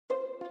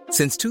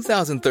Since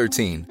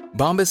 2013,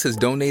 Bombas has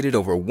donated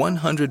over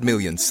 100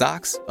 million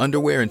socks,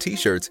 underwear, and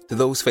T-shirts to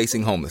those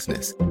facing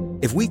homelessness.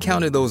 If we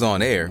counted those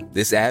on air,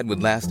 this ad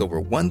would last over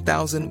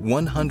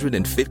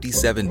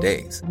 1,157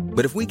 days.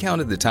 But if we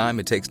counted the time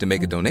it takes to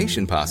make a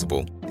donation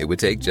possible, it would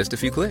take just a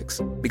few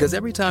clicks. Because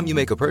every time you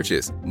make a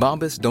purchase,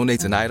 Bombas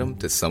donates an item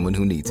to someone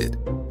who needs it.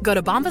 Go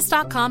to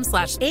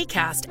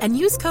bombas.com/ACAST and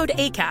use code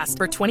ACAST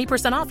for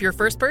 20% off your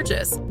first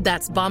purchase.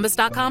 That's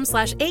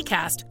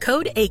bombas.com/ACAST,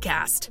 code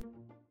ACAST.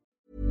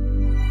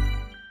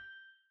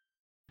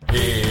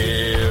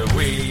 Here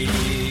we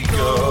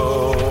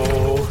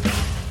go.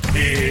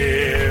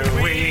 Here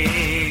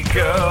we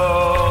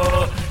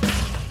go.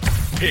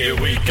 Here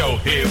we go.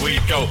 Here we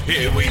go.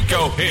 Here we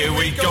go. Here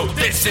we go.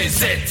 This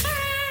is it.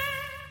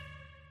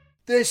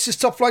 This is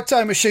Top Flight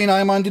Time Machine. I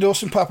am Andy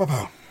Dawson, Papa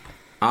Pow.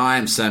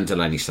 I'm Sam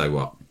Delaney, so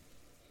what?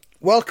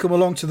 Welcome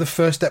along to the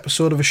first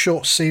episode of a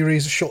short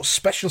series, a short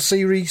special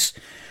series,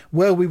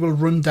 where we will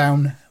run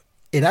down,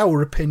 in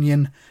our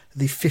opinion,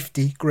 the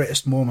 50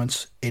 greatest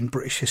moments in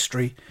British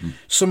history.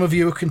 Some of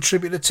you have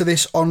contributed to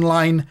this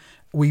online.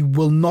 We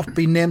will not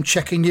be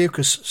name-checking you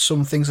because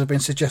some things have been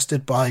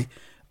suggested by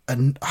a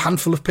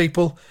handful of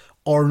people,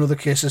 or in other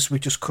cases we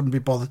just couldn't be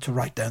bothered to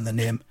write down the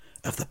name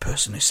of the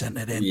person who sent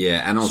it in.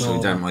 Yeah, and also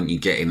we don't want you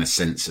getting a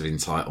sense of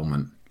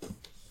entitlement.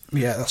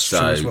 Yeah, that's true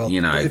as well.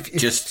 You know,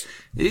 just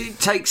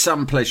take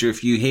some pleasure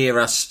if you hear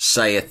us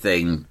say a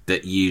thing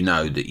that you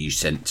know that you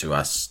sent to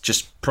us.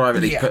 Just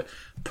privately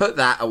put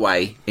that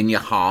away in your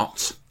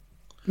heart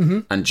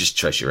and just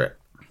treasure it.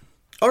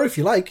 Or if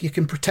you like, you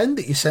can pretend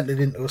that you sent it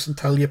in to us and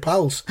tell your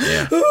pals.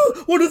 Yeah.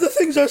 Oh, one of the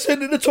things I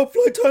sent in the Top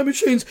Flight Time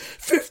Machine's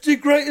 50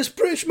 greatest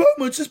British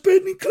moments has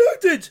been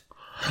included.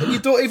 And you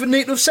don't even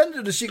need to have sent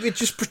it to us. You could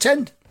just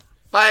pretend.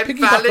 I've been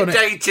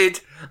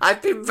validated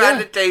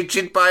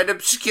by an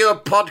obscure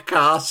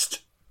podcast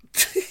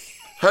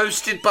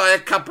hosted by a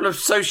couple of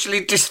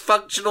socially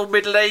dysfunctional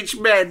middle-aged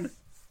men.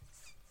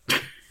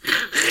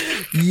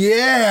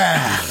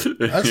 Yeah,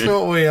 that's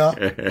what we are.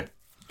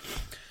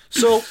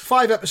 So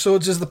 5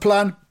 episodes is the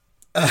plan.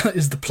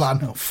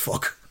 Oh,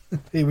 fuck.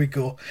 Here we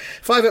go.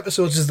 5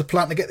 episodes is the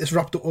plan to get this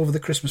wrapped up over the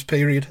Christmas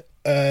period.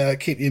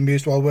 Keep you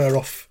amused while we're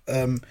off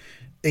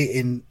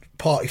eating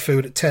party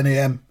food at 10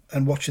 a.m.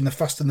 and watching The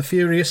Fast and the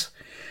Furious.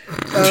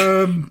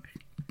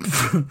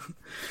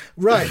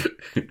 Right,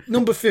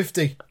 number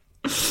 50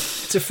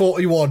 to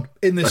 41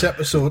 in this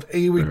episode.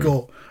 Here we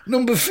go.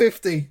 Number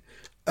 50,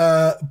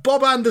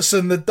 Bob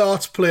Anderson, the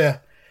darts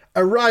player,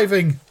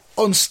 arriving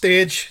on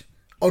stage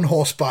on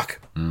horseback.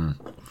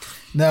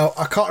 Now,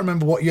 I can't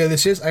remember what year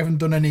this is. I haven't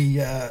done any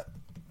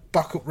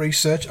backup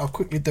research. I'll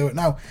quickly do it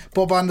now.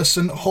 Bob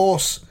Anderson,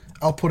 horse.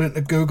 I'll put it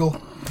into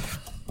Google.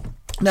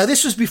 Now,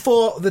 this was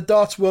before the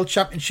Darts World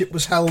Championship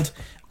was held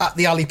at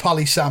the Ali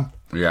Pali, Sam.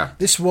 Yeah.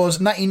 This was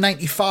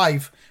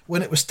 1995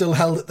 when it was still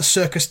held at the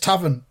Circus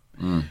Tavern,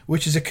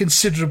 which is a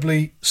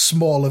considerably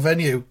smaller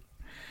venue.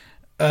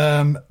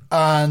 And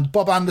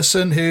Bob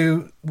Anderson,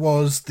 who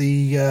was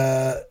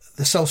the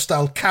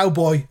self-styled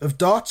cowboy of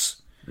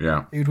darts,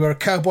 he'd wear a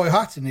cowboy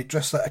hat and he'd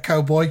dress like a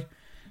cowboy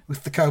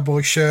with the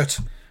cowboy shirt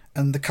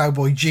and the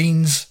cowboy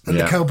jeans and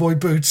the cowboy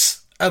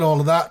boots and all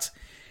of that.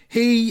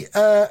 He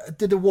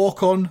did a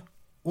walk-on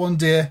one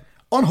day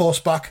on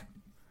horseback,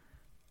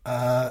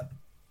 and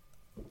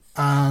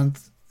I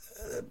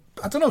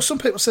don't know, some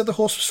people said the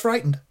horse was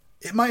frightened.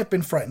 It might have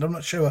been frightened, I'm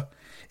not sure.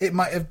 It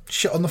might have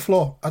shit on the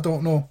floor, I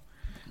don't know.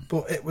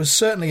 But it was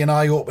certainly an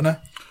eye-opener.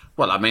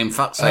 Well, I mean,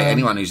 fuck's sake,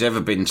 anyone who's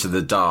ever been to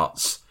the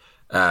darts,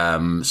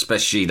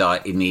 especially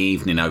like in the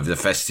evening over the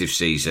festive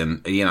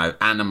season, you know,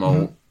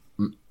 animal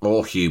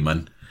or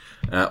human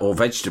or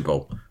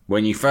vegetable,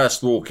 when you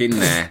first walk in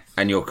there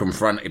and you're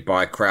confronted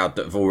by a crowd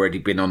that have already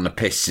been on the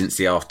piss since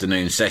the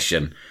afternoon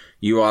session,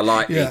 you are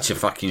likely to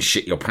fucking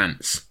shit your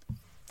pants.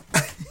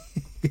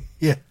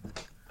 Yeah.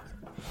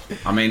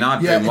 I mean,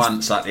 I've been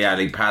once at the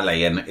Ali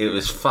Pali and it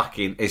was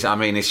fucking...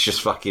 it's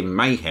just fucking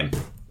mayhem.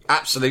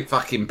 Absolute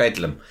fucking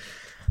bedlam.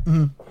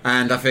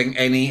 And I think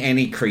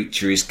any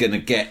creature is going to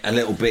get a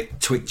little bit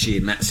twitchy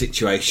in that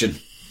situation.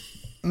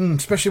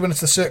 Especially when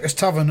it's the Circus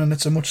Tavern and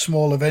it's a much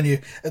smaller venue,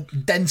 a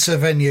denser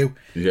venue.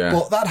 Yeah.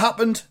 But that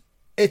happened.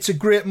 It's a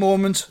great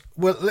moment.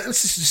 Well,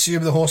 let's just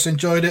assume the horse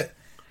enjoyed it.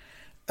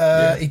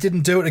 He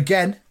didn't do it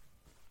again,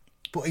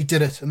 but he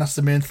did it, and that's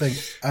the main thing.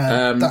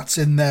 That's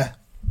in there.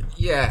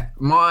 Yeah,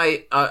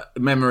 my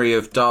memory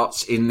of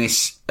darts in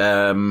this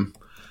era,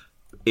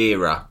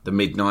 the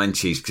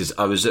mid-90s, because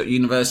I was at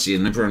university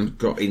and everyone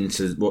got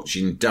into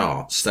watching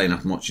darts, staying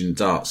up and watching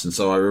darts, and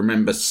so I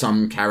remember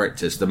some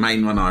characters. The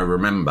main one I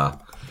remember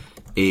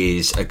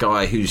is a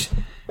guy his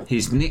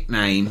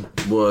nickname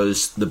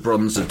was the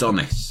Bronze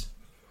Adonis.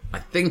 I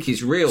think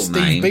his real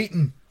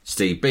name...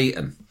 Steve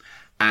Beaton.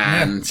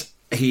 And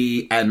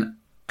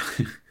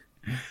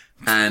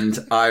and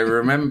I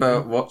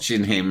remember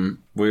watching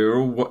him, we were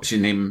all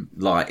watching him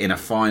like in a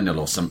final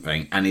or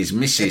something, and his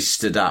missus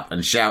stood up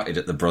and shouted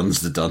at the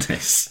Bronze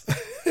Adonis.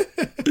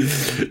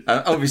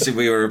 Obviously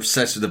we were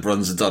obsessed with the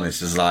Bronze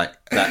Adonis. It was like,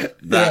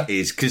 that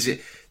is, because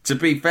to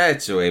be fair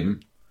to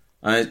him,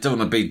 I don't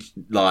want to be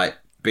like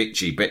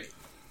bitchy, but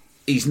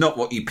he's not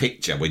what you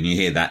picture when you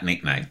hear that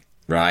nickname,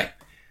 right?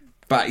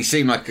 But he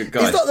seemed like a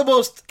guy. He's not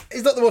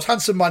the most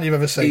handsome man you've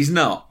ever seen. He's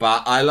not,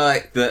 but I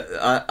like that.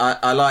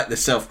 I like the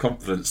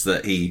self-confidence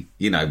that he,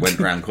 went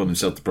around calling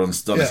himself the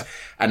Bronze Adonis. Yeah.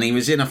 And he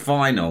was in a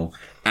final,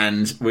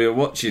 and we were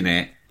watching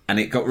it, and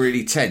it got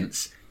really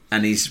tense.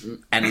 And his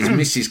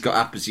missus got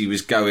up as he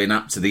was going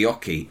up to the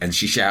oche, and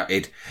she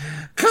shouted,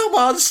 "Come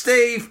on,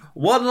 Steve!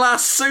 One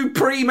last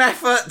supreme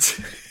effort!"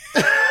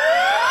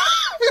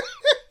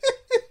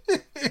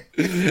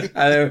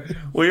 And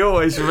we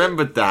always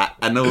remembered that,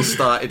 and all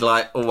started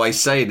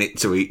always saying it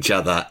to each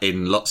other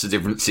in lots of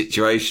different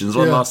situations.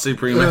 One last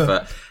supreme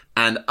effort,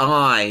 and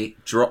I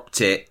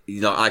dropped it.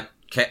 I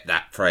kept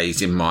that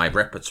phrase in my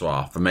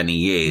repertoire for many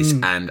years,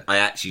 and I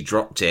actually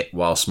dropped it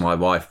whilst my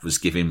wife was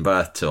giving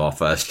birth to our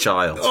first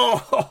child.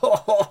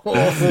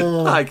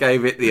 I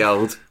gave it the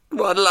old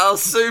 "one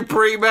last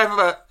supreme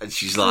effort," and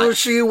she's like, was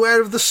she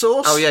aware of the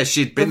source? Oh yeah,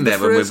 she'd been there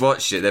when we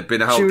watched it. There'd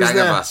been a whole gang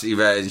of us,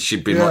 and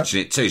she'd been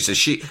watching it too. So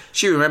she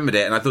remembered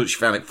it, and I thought she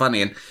found it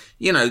funny. And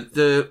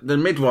the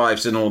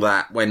midwives and all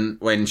that when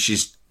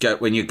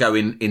you're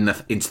going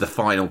into the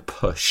final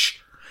push,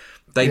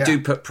 they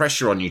do put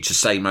pressure on you to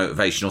say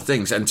motivational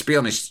things. And to be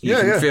honest, you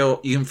can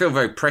feel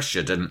very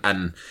pressured,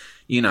 and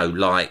you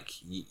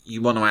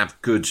want to have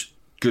good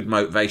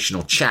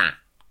motivational chat,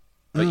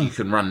 but you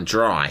can run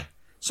dry.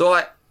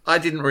 So I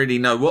didn't really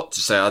know what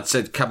to say. I'd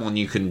said, "Come on,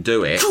 you can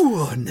do it. Go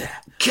on now.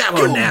 Come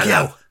on now,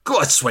 love. Go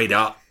on,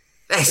 sweetheart.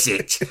 That's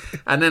it."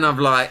 And then I've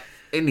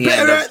in the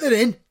Better end, out than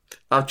in.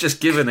 I've just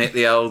given it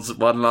the old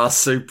 "one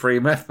last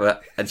supreme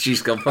effort," and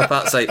she's gone pop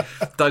out and say,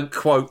 "Don't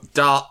quote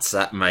darts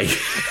at me."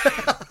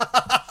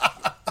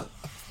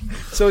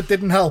 So it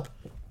didn't help.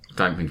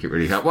 Don't think it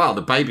really helped. Well,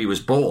 the baby was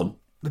born.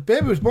 The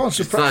baby was born.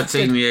 So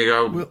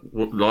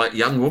 13-year-old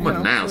young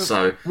woman now.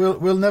 So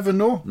we'll never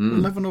know. We'll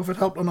never know if it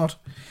helped or not.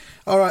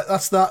 All right,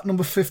 that's that.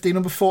 Number 50.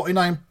 Number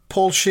 49,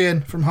 Paul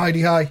Shane from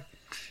Heidi High.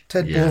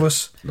 Ted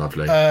Bovis.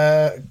 Lovely.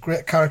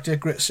 Great character,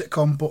 great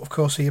sitcom, but of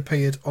course he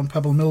appeared on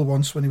Pebble Mill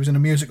once when he was in a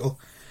musical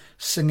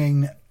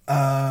singing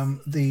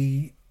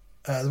the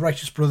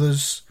Righteous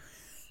Brothers'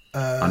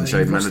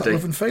 Unchained Melody.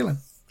 Love and Feeling.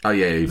 Oh,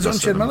 yeah. It's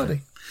Unchained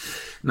Melody.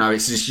 No,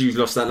 it's just You've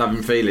Lost That Love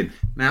and Feeling.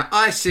 Now,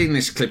 I've seen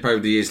this clip over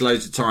the years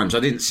loads of times.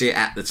 I didn't see it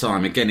at the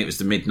time. Again, it was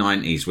the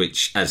mid-90s,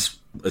 which, as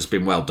has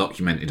been well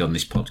documented on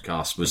this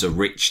podcast, was a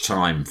rich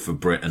time for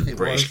Britain,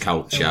 British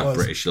culture,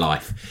 British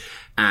life.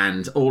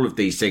 And all of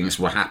these things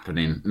were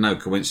happening. No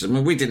coincidence. I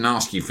mean, we didn't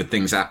ask you for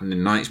things happening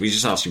in the 90s. We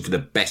just asked you for the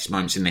best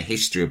moments in the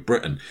history of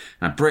Britain.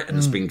 Now,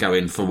 Britain's been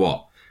going for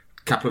what?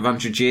 A couple of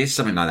 100 years?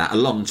 Something like that. A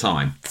long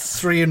time.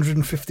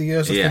 350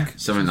 years, I think. Yeah,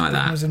 something like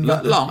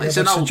that. Long. It's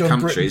an old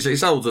country.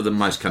 It's older than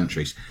most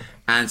countries.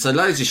 And so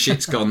loads of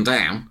shit's gone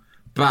down.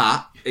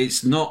 But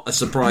it's not a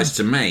surprise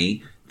to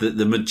me that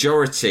the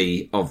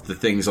majority of the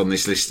things on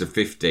this list of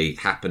 50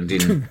 happened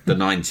in the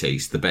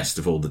 90s, the best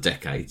of all the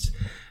decades.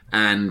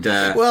 And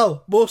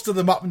well, most of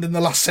them happened in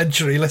the last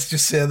century, let's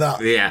just say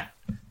that. Yeah.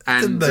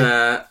 And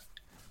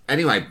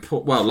anyway,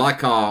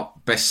 like our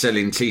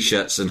best-selling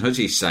T-shirts and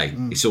hoodies say,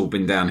 it's all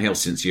been downhill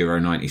since Euro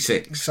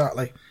 96.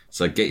 Exactly.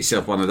 So get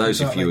yourself one of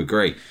those if you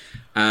agree.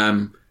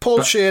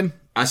 Paul Shane.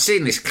 I've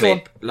seen this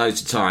clip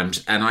loads of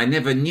times, and I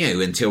never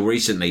knew until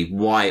recently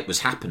why it was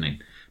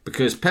happening.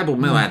 Because Pebble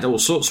Mill had all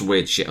sorts of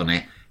weird shit on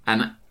it,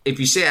 and if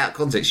you see it out of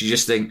context, you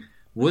just think,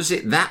 was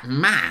it that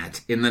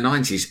mad in the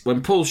 90s?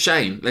 When Paul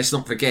Shane, let's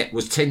not forget,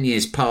 was 10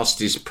 years past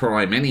his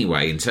prime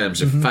anyway in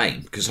terms of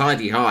fame, because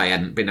Heidi High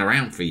hadn't been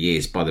around for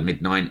years by the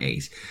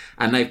mid-90s,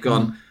 and they've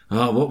gone,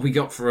 what have we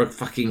got for a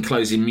fucking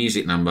closing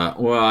music number?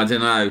 Well, I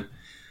don't know.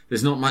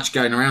 There's not much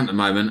going around at the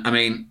moment. I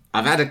mean,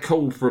 I've had a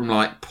call from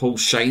Paul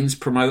Shane's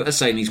promoter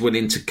saying he's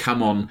willing to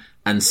come on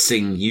and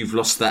sing You've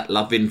Lost That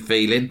Loving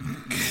Feeling.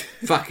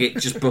 Fuck it,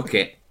 just book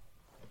it.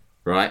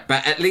 Right?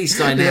 But at least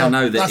I now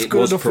know that it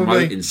was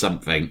promoting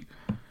something.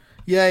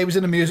 Yeah, he was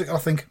in a musical, I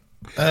think.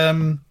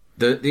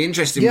 The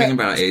interesting thing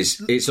about it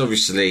is it's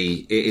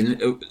obviously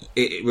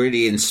it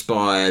really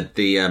inspired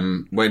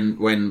the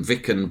when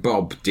Vic and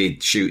Bob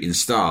did Shooting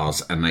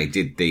Stars and they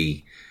did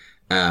the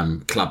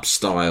club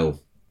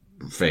style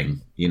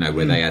thing,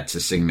 where they had to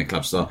sing the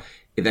club style.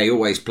 They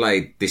always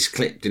played this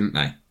clip, didn't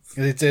they?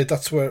 Yeah, they did.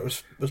 That's where it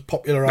was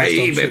popularised.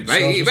 Baby.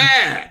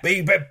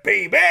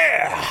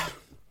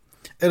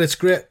 And it's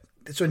great.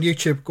 It's on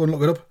YouTube. Go and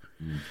look it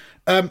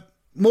up.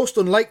 Most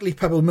unlikely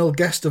Pebble Mill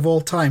guest of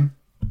all time,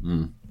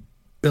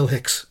 Bill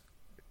Hicks.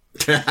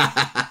 How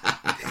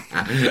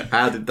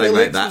did they Bill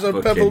make Hicks that? was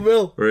on Pebble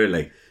Mill.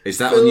 Really? Is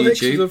that Bill on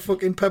Hicks YouTube? was on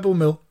fucking Pebble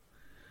Mill.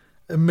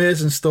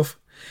 Amazing stuff.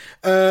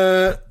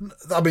 I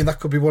mean, that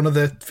could be one of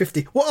the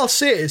 50. What I'll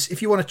say is,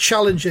 if you want to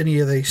challenge any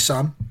of these,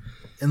 Sam,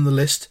 in the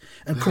list,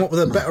 and come up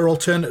with a better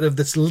alternative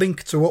that's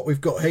linked to what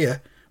we've got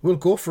here, we'll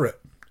go for it.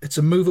 It's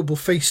a movable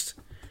feast.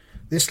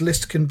 This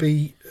list can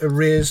be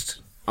erased.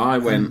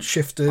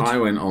 Shifted. I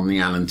went on the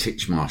Alan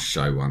Titchmarsh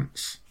show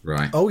once,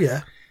 right? Oh,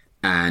 yeah.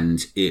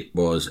 And it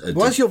was...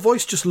 Why is your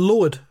voice just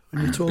lowered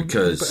when you told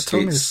because tell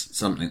me it's this.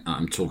 something that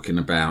I'm talking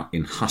about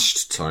in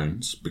hushed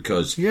tones,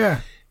 because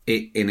Yeah.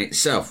 it in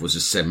itself was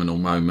a seminal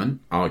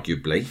moment,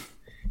 arguably,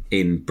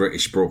 in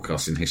British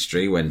broadcasting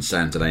history when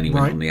Sam Delaney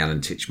went Right. on the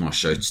Alan Titchmarsh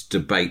show to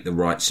debate the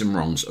rights and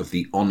wrongs of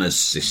the honours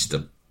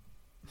system.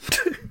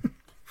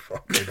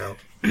 Fucking hell.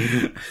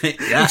 Yeah.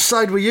 Which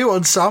side were you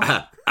on, Sam?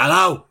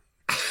 Hello.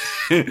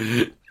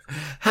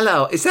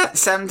 Hello, is that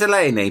Sam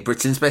Delaney,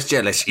 Britain's best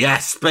journalist?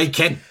 Yes,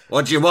 speaking.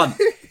 What do you want?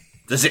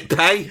 Does it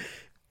pay?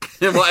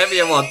 Whatever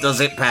you want, does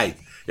it pay?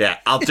 Yeah,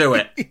 I'll do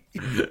it.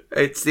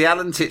 It's the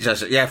Alan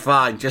Titchmarsh. Yeah,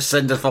 fine. Just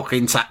send a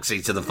fucking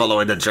taxi to the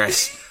following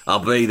address. I'll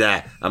be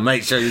there. And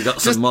make sure you've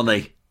got some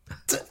money.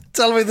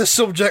 Tell me the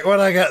subject when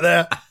I get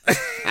there.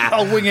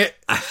 I'll wing it.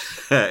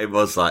 It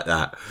was like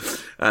that.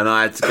 And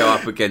I had to go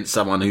up against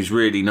someone who's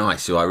really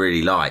nice, who I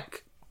really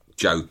like,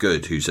 Joe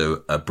Good, who's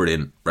a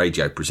brilliant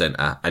radio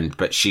presenter,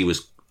 but she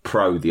was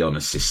pro the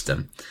honour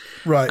system.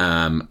 Right.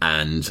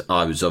 And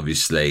I was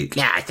obviously,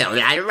 yeah, I thought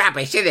that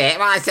rubbish, isn't it?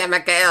 Why say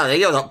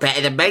you're not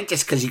better than me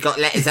just because you got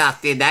letters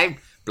after your name.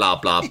 Blah,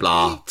 blah,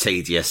 blah.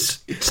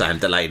 Tedious Sam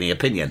Delaney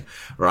opinion.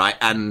 Right.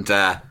 And,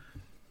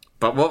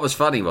 but what was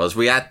funny was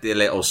we had the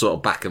little sort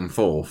of back and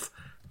forth.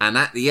 And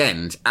at the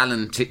end,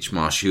 Alan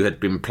Titchmarsh, who had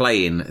been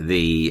playing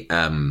the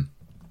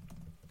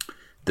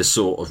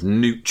sort of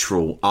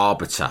neutral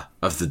arbiter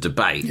of the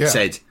debate,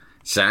 said,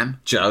 Sam,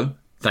 Joe,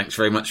 thanks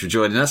very much for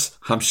joining us.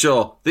 I'm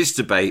sure this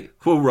debate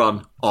will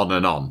run on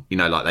and on. You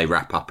know, like they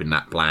wrap up in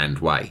that bland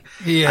way.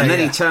 Yeah, and then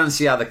yeah. he turns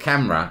to the other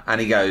camera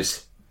and he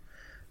goes,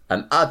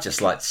 and I'd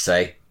just like to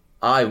say,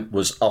 I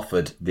was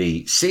offered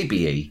the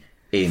CBE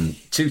in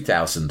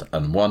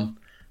 2001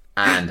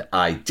 and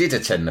I did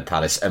attend the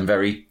Palace and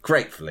very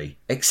gratefully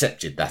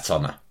accepted that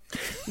honour.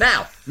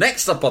 Now,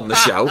 next up on the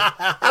show, and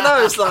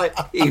I was like,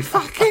 you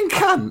fucking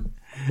cunt.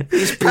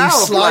 He's power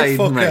sly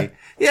playing me. fucker.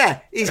 Yeah,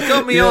 he's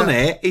got me on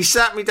here. He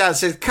sat me down and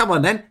said, come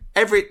on then.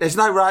 There's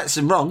no rights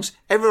and wrongs.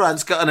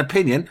 Everyone's got an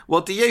opinion.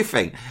 What do you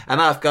think?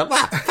 And I've gone,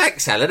 wow,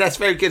 thanks, Alan. That's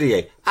very good of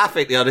you. I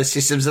think the honour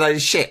system's a load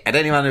of shit. And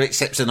anyone who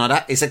accepts an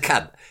honour is a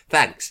cunt.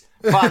 Thanks.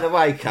 By the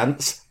way,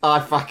 cunts, I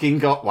fucking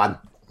got one.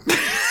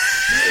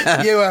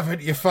 You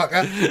haven't, you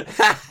fucker.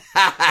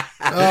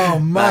 Oh,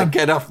 man.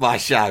 Get off my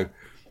show.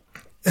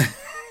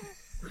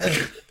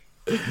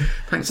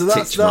 Thanks, So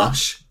that's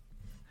Titchmarsh.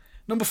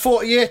 Number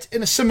 48,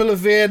 in a similar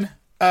vein,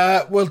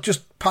 we'll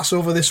just pass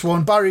over this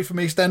one. Barry from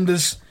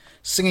EastEnders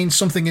singing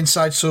Something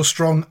Inside So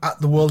Strong at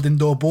the World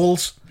Indoor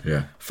Bowls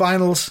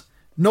finals.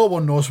 No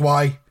one knows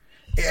why.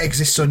 It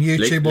exists on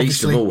YouTube,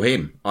 Least obviously. of all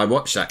him. I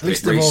watched that clip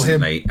Least of all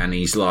him. recently, and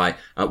he's like,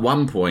 at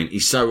one point, he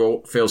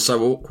feels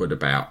so awkward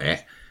about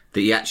it that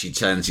he actually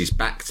turns his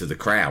back to the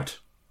crowd.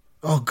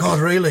 Oh, God,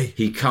 really?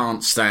 He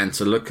can't stand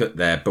to look at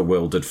their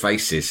bewildered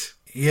faces.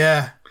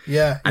 Yeah.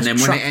 And He's then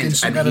when it trapped in ends,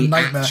 some and kind of he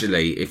nightmare.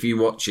 actually, if you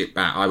watch it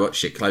back, I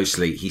watched it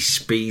closely, he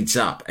speeds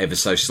up ever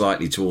so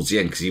slightly towards the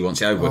end because he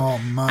wants it over. Oh,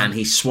 man. And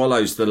he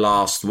swallows the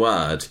last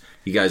word.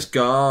 He goes,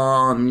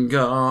 gone,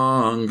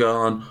 gone,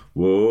 gone,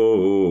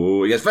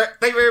 whoa. He goes, thank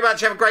you very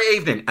much, have a great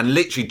evening. And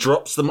literally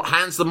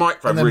hands the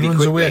microphone And then really runs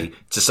quickly away.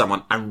 to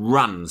someone and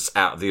runs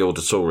out of the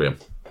auditorium.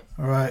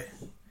 All right.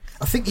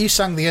 I think you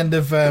sang the end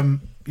of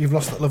You've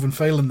Lost That Love and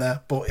Failing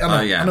there, but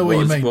I know what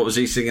you mean. What was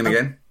he singing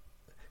again?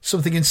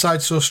 Something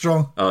Inside So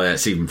Strong. Oh, yeah,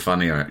 it's even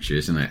funnier, actually,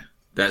 isn't it?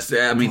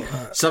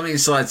 Something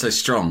Inside So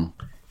Strong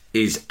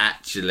is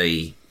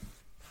actually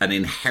an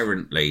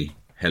inherently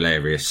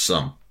hilarious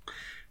song.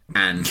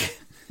 And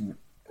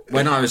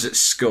when I was at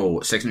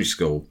school, secondary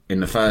school, in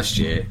the first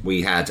year,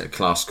 we had a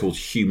class called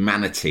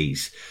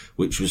Humanities,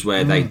 which was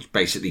where they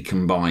basically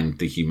combined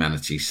the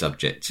humanities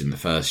subjects in the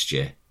first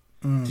year.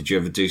 Did you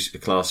ever do a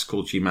class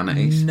called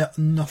Humanities? No,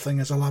 nothing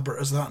as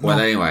elaborate as that. Well,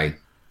 no. anyway,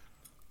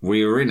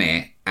 we were in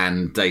it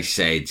and they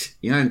said,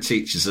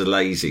 teachers are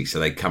lazy, so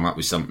they come up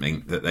with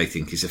something that they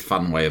think is a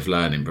fun way of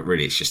learning, but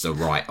really it's just a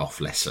write-off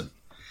lesson.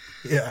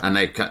 Yeah. And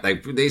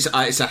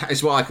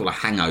it's what I call a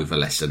hangover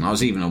lesson. I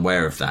was even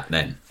aware of that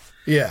then.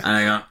 Yeah. And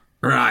they go,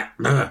 right,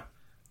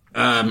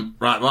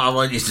 what I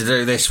want you to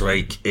do this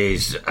week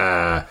is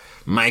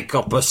make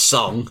up a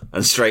song.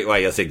 And straight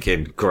away you're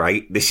thinking,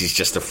 great, this is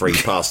just a free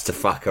pass to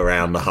fuck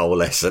around the whole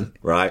lesson,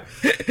 right?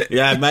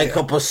 Yeah, make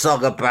up a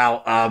song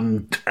about,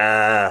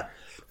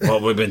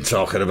 what we've been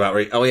talking about.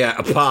 Oh, yeah,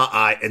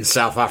 apartheid in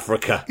South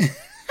Africa.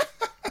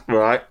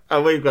 Right?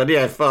 And we've gone,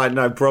 yeah, fine,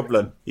 no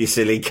problem, you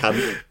silly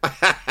cunt.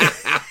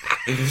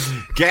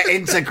 Get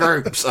into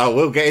groups. Oh,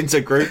 we'll get into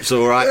groups,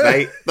 all right,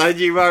 mate. Don't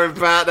you worry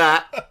about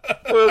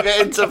that. We'll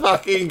get into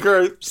fucking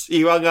groups,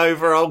 you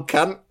hungover old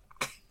cunt.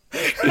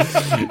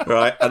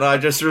 Right, and I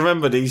just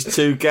remember these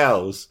two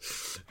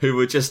girls who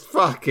were just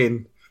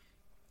fucking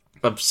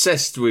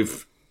obsessed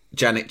with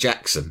Janet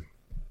Jackson,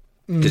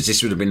 because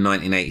this would have been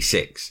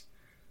 1986.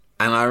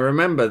 And I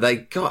remember they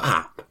got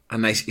up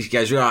and he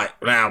goes, right,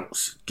 now,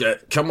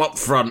 come up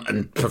front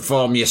and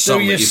perform your song.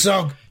 Do your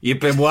song. You've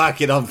been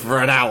working on for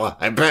an hour.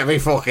 It better be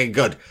fucking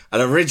good.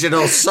 An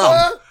original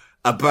song.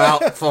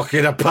 about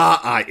fucking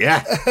apartheid,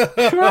 yeah?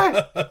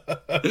 Right.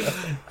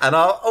 And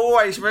I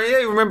always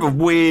remember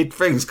weird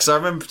things because I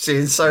remember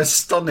being so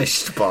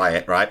astonished by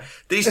it, right?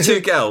 These two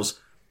girls,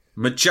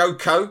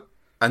 Majoko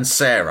and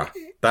Sarah,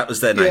 that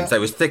was their names. Yeah. They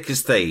were thick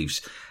as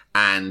thieves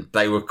and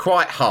they were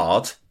quite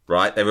hard,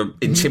 right? They were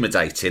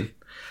intimidating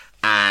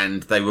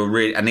and they were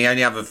really, and the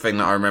only other thing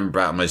that I remember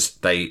about them was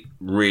they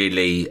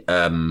really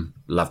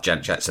loved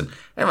Janet Jackson.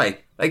 Anyway,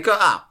 they got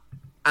up.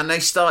 And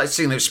they started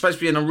singing. It was supposed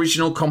to be an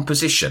original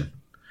composition.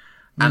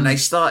 And they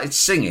started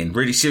singing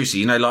really seriously,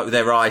 you know, like with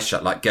their eyes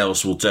shut, like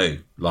girls will do.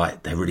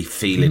 Like they're really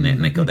feeling it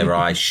and they've got their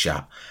eyes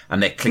shut.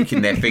 And they're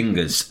clicking their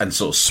fingers and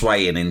sort of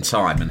swaying in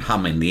time and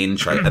humming the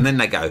intro. And then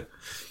they go,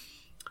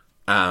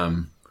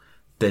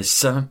 there's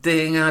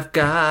something I've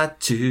got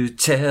to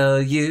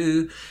tell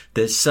you.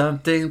 There's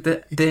something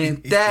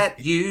that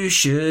you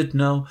should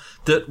know.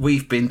 That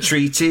we've been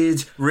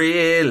treated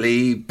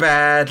really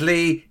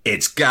badly.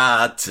 It's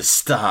got to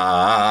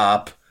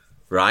stop.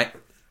 Right?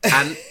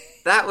 And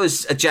that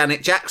was a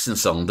Janet Jackson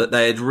song that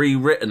they had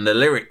rewritten the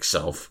lyrics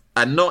of.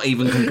 And not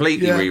even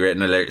completely rewritten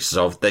the lyrics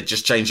of. They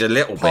just changed a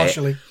little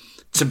bit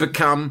to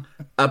become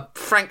a,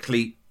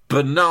 frankly,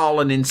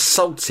 banal and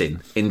insulting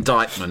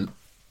indictment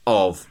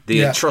of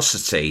the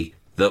atrocity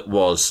that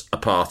was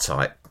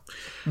apartheid.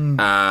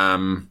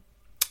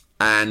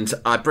 And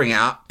I bring it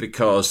up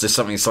because There's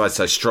Something Inside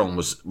So Strong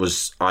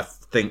was I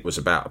think was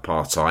about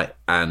apartheid,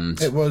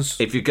 and it was.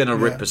 If you're going to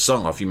rip a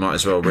song off, you might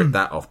as well rip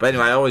that off. But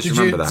anyway, I always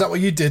remember that. Is that what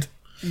you did?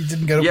 You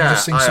didn't get up and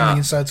just sing Something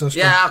Inside So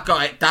Strong? Yeah, I've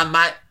got it done,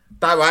 mate.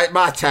 Don't worry,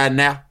 my turn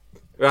now.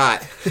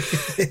 Right,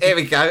 here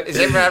we go. Is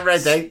everyone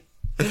ready?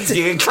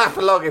 You can clap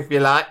along if you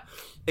like.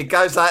 It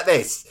goes like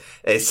this.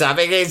 There's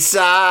something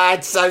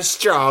inside so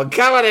strong.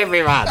 Come on,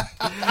 everyone.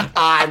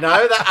 I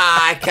know that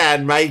I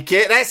can make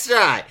it. That's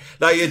right.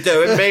 No, you're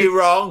doing me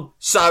wrong.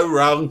 So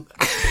wrong.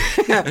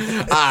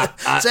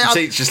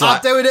 Teacher's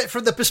I'm doing it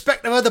from the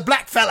perspective of the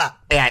black fella.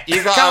 Yeah,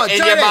 you got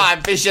in your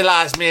mind,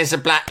 visualise me as a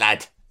black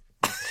lad.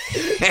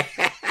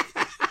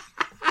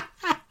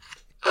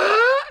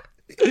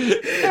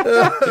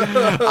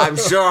 I'm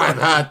sure I've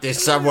heard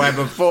this somewhere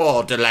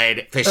before,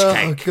 delayed fish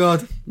cake. Oh,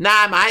 God.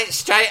 Nah, mate,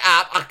 straight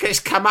up. I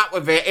just come up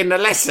with it in the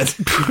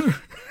lesson.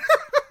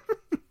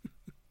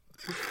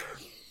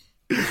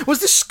 Was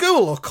this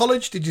school or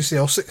college, did you say,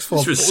 or sixth form?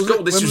 This was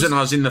school. This was when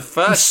I was in the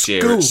first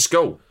year at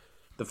school.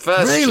 The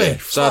first year.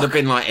 So I'd have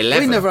been like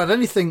 11. We never had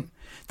anything.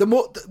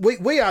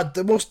 We had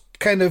the most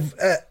kind of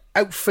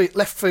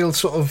left field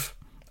sort of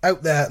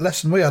out there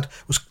lesson we had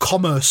was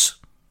commerce.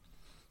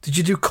 Did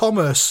you do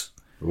commerce?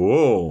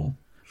 Whoa.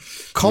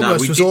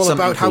 Commerce was all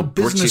about how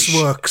business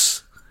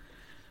works.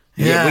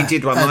 Yeah, we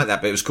did one like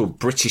that, but it was called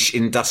British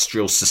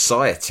Industrial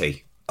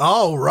Society.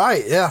 Oh,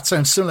 right. Yeah, that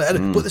sounds similar.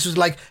 But this was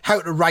like how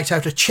to write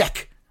out a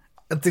cheque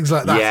and things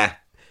like that. Yeah.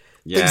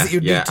 Things that you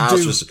need to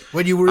do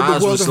when you were in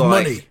the world of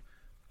money.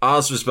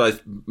 Ours was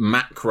both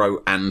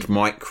macro and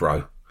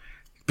micro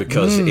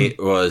because it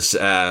was...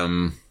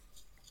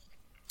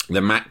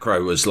 the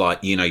macro was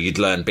like, you know, you'd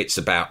learn bits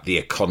about the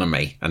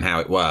economy and how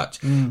it worked.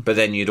 But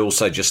then you'd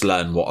also just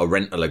learn what a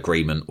rental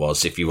agreement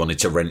was if you wanted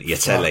to rent your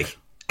telly.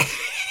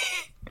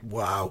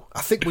 Wow.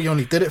 I think we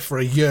only did it for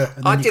a year.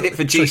 I did it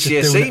for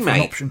GCSE,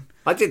 mate.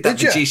 I did that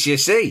for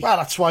GCSE. Well,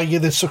 that's why you're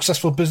the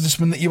successful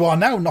businessman that you are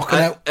now, knocking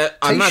out T-shirts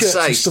I must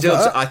say, still,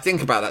 like I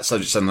think about that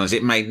subject sometimes.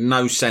 It made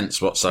no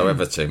sense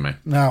whatsoever to me.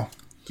 No.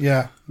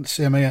 Yeah.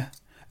 Same here.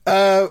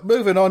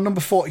 Moving on, number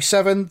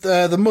 47,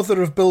 the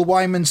mother of Bill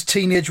Wyman's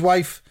teenage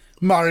wife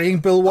marrying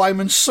Bill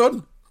Wyman's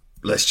son.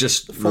 Let's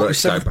just the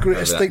 47th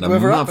greatest thing to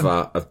ever happen. The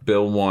mother of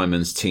Bill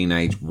Wyman's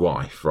teenage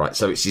wife, right?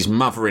 So it's his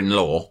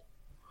mother-in-law.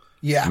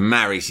 Yeah.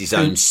 Marries his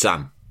own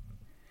son.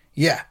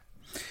 Yeah.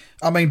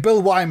 I mean,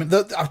 Bill Wyman,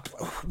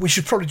 we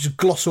should probably just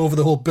gloss over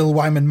the whole Bill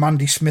Wyman,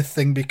 Mandy Smith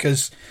thing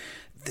because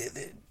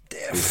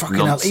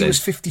fucking hell, he was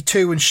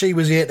 52 and she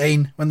was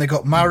 18 when they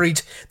got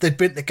married. They'd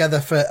been together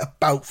for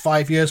about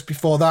 5 years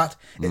before that.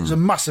 It was a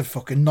massive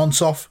fucking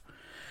nonce-off.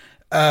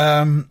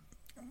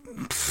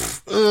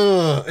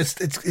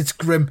 It's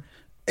grim.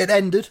 It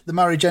ended. The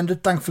marriage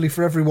ended, thankfully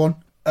for everyone.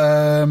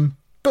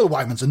 Bill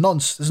Wyman's a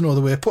nonce. There's no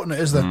other way of putting it,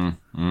 is there?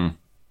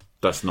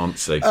 That's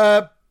noncy.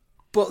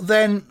 But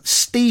then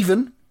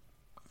Stephen,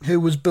 who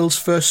was Bill's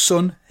first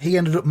son, he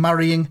ended up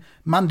marrying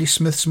Mandy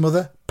Smith's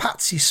mother,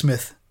 Patsy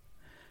Smith.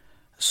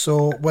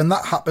 So when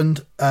that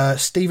happened,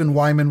 Stephen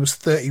Wyman was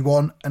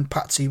 31 and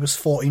Patsy was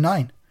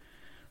 49.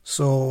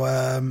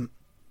 So,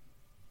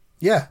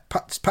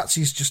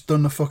 Patsy's just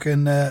done a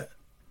fucking... I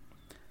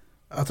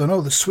don't know,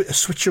 a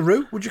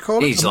switcheroo, would you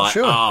call it? He's like,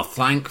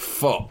 thank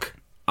fuck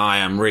I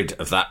am rid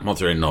of that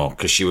mother-in-law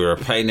because she were a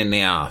pain in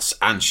the arse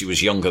and she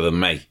was younger than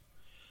me.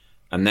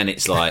 And then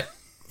it's like,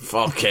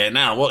 fucking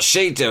hell, what's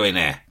she doing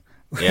here?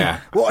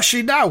 Yeah. What is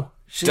she now?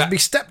 She's my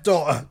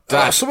stepdaughter.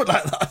 Dad, something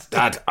like that.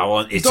 Dad, I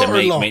want you to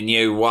meet my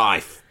new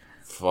wife.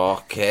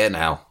 Fucking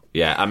hell.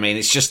 Yeah, I mean,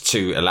 it's just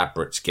too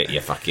elaborate to get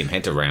your fucking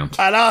head around.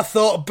 And I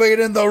thought being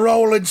in the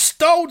Rolling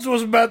Stones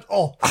was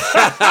mental.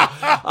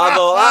 I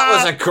thought that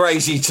was a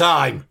crazy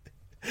time.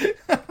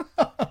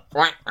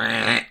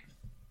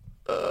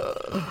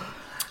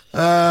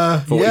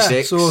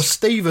 46. Yeah, so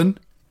Stephen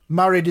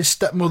married his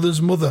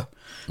stepmother's mother.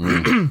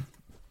 And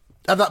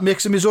that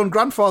makes him his own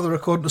grandfather,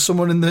 according to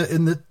someone in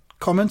the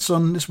comments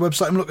on this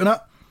website I'm looking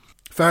at.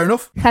 Fair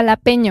enough.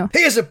 Jalapeño.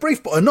 Here's a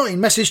brief but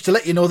annoying message to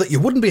let you know that you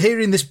wouldn't be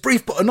hearing this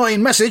brief but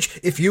annoying message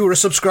if you were a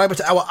subscriber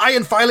to our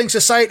Iron Filing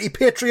Society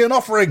Patreon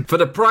offering. For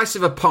the price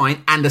of a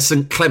pint and a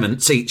St.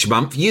 Clement's each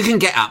month, you can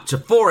get up to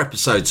 4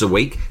 episodes a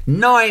week,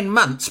 9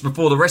 months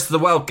before the rest of the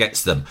world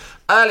gets them.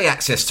 Early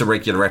access to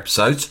regular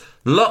episodes,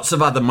 lots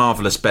of other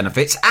marvellous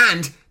benefits,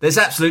 and there's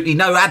absolutely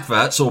no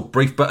adverts or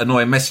brief but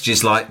annoying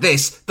messages like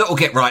this that will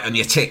get right on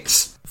your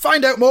tits.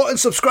 Find out more and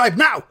subscribe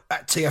now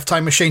at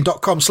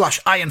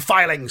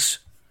tftimemachine.com/ironfilings.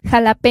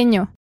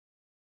 Jalapeño.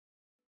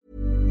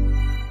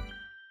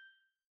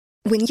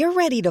 When you're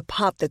ready to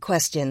pop the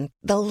question,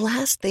 the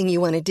last thing you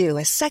want to do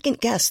is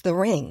second-guess the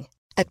ring.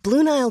 At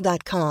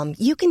BlueNile.com,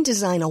 you can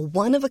design a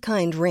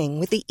one-of-a-kind ring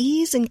with the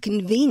ease and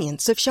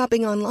convenience of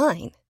shopping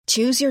online.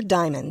 Choose your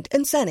diamond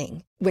and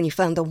setting. When you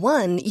find the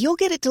one, you'll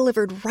get it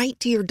delivered right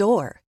to your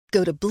door.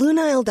 Go to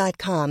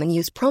BlueNile.com and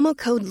use promo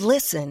code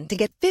LISTEN to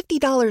get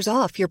 $50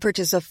 off your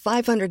purchase of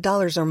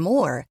 $500 or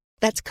more.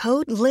 That's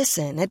code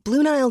LISTEN at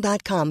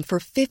BlueNile.com for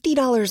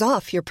 $50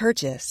 off your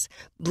purchase.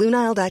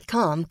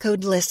 BlueNile.com,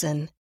 code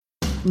LISTEN.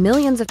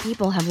 Millions of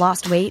people have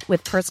lost weight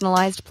with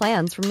personalized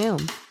plans from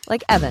Noom.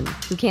 Like Evan,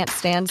 who can't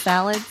stand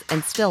salads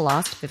and still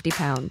lost 50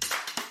 pounds.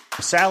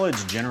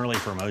 Salads generally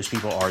for most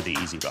people are the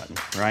easy button,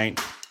 right?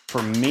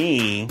 For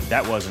me,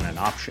 that wasn't an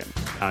option.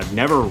 I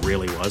never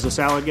really was a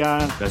salad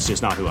guy. That's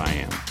just not who I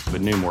am.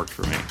 But Noom worked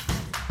for me.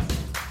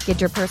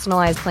 Get your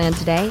personalized plan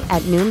today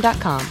at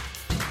Noom.com.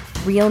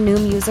 Real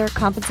Noom user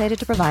compensated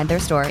to provide their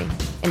story.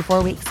 In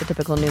 4 weeks, the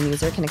typical Noom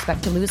user can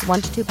expect to lose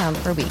 1 to 2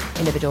 pounds per week.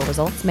 Individual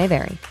results may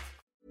vary.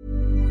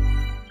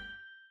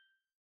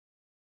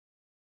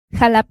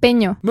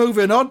 Jalapeño.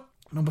 Moving on,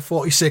 number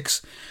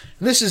 46.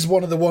 This is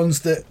one of the ones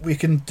that we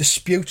can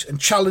dispute and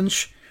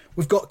challenge.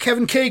 We've got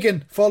Kevin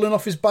Keegan falling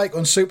off his bike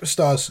on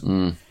Superstars.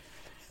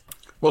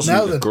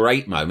 Wasn't a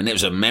great moment. It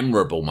was a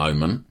memorable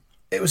moment.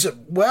 It was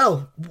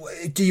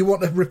do you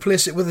want to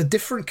replace it with a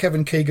different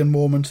Kevin Keegan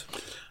moment?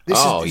 This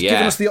is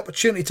giving us the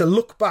opportunity to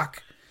look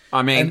back.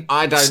 I mean,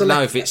 I don't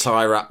know if it's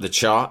higher up the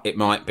chart. It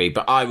might be.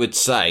 But I would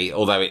say,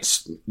 although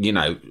it's,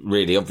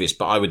 really obvious,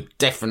 but I would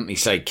definitely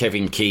say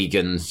Kevin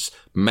Keegan's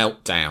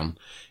meltdown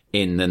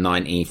in the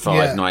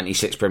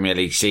 95-96 Premier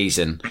League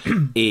season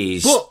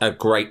is a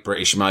great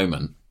British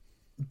moment.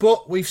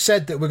 But we've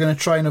said that we're going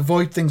to try and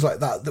avoid things like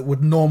that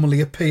would normally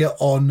appear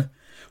on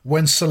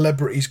When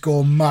Celebrities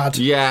Go Mad.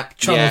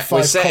 Channel 5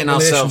 we're setting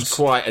ourselves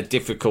quite a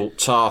difficult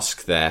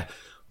task there.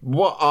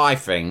 What I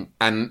think,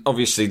 and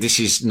obviously this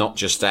is not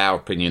just our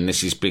opinion,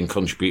 this has been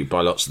contributed by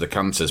lots of the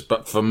cunters,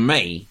 but for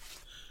me,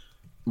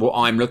 what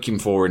I'm looking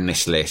for in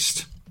this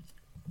list,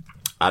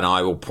 and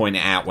I will point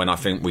it out when I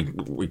think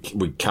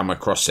we come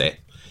across it,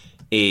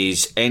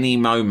 is any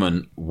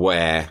moment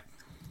where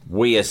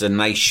we as a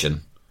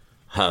nation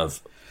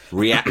have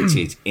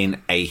reacted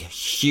in a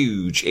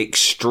huge,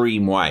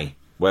 extreme way,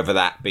 whether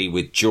that be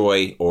with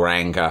joy or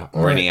anger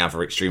or any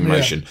other extreme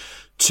emotion,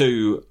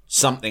 to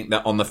something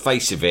that on the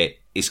face of it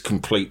is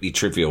completely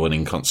trivial and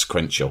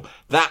inconsequential.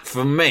 That,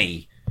 for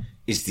me,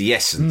 is the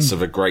essence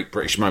of a great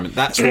British moment.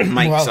 That's what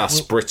makes us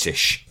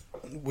British.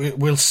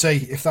 We'll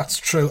see if that's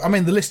true. I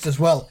mean, the list as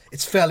well,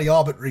 it's fairly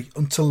arbitrary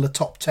until the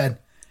top 10.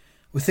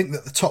 We think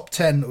that the top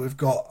 10 that we've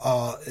got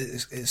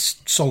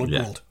is solid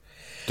gold.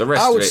 The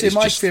rest I would of it say is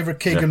my just, favourite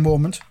Keegan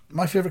moment.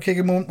 My favourite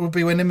Keegan moment would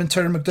be when him and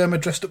Terry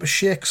McDermott dressed up as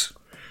sheikhs.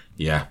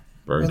 Yeah,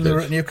 very when good. they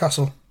were at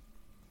Newcastle.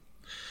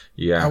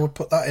 Yeah. I would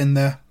put that in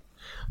there.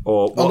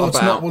 Or although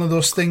it's not one of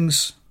those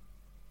things.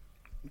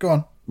 Go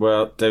on.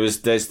 Well, there's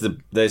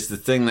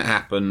the thing that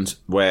happened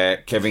where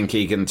Kevin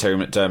Keegan and Terry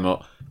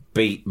McDermott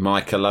beat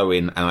Michael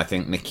Owen and I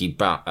think Nicky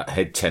Butt at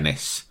head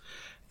tennis,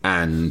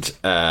 and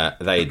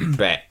they'd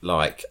bet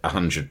like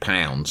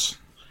 £100,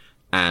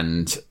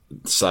 and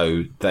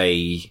so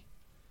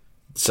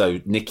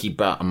Nicky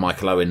Butt and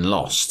Michael Owen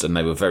lost, and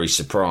they were very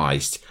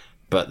surprised.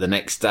 But the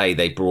next day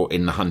they brought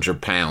in the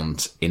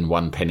 £100 in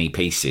 1 penny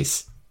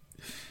pieces.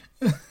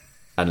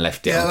 And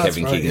left it on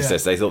Kevin Keegan's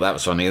desk. They thought that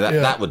was funny.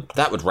 That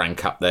would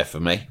rank up there for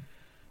me.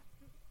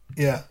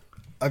 Yeah,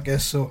 I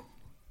guess so.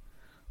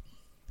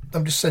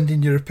 I'm just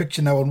sending you a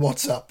picture now on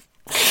WhatsApp.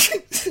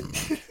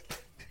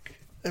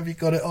 Have you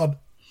got it on?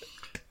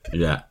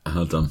 Yeah,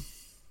 hold on.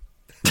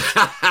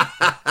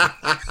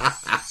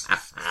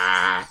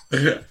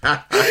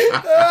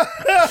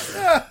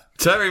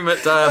 Terry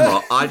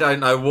McDermott, I don't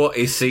know what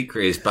his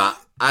secret is, but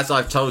as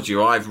I've told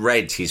you, I've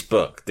read his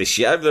book this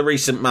year, over the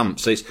recent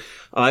months.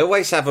 I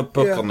always have a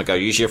book on the go,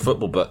 usually a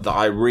football book, that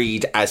I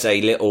read as a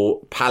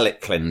little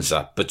palate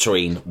cleanser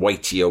between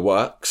weightier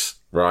works,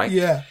 right?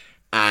 Yeah.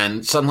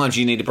 And sometimes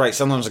you need a break.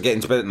 Sometimes I get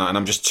into bed at night and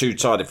I'm just too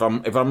tired. If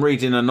I'm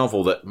reading a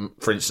novel that,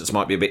 for instance,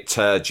 might be a bit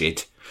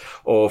turgid,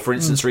 or for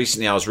instance,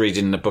 recently I was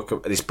reading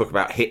this book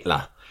about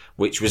Hitler,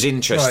 which was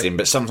interesting,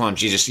 but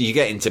sometimes you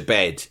get into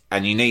bed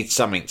and you need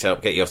something to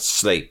help get you off to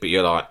sleep, but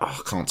you're like, I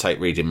can't take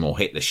reading more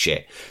Hitler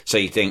shit. So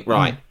you think,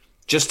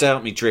 just to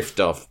help me drift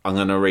off, I'm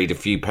going to read a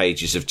few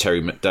pages of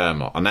Terry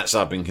McDermott, and that's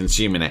how I've been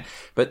consuming it.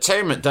 But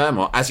Terry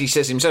McDermott, as he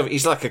says himself,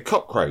 he's like a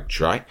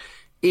cockroach, right?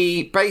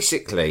 He's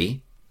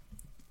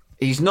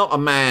not a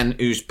man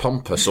who's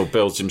pompous or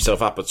builds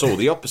himself up at all.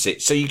 The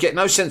opposite. So you get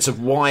no sense of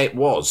why it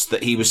was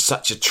that he was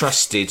such a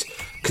trusted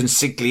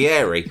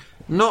consigliere,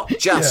 not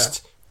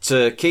just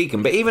to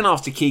Keegan, but even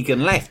after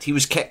Keegan left, he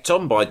was kept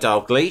on by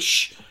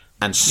Dalglish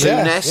and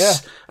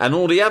Souness and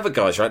all the other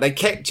guys, right? They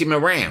kept him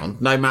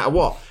around no matter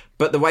what.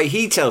 But the way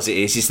he tells it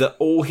is that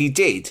all he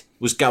did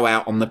was go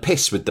out on the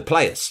piss with the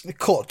players. The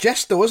court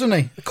jester, wasn't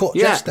he? The court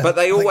jester. But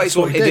they always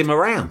wanted him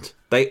around.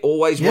 They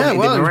always wanted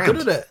him around. He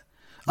was good at it.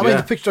 I mean,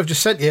 the picture I've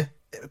just sent you,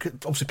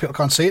 obviously people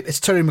can't see it, it's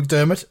Terry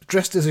McDermott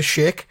dressed as a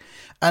sheikh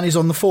and he's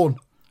on the phone.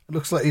 It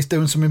looks like he's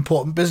doing some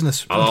important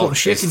business. Important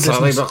shaking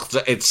business.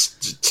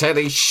 It's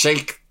Terry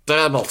Sheikh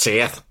Dermot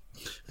here.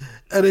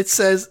 And it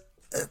says,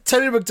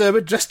 Terry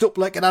McDermott dressed up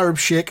like an Arab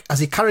sheikh as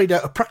he carried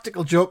out a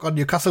practical joke on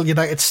Newcastle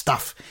United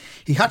staff.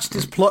 He hatched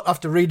his plot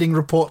after reading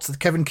reports that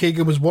Kevin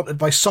Keegan was wanted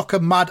by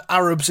soccer-mad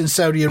Arabs in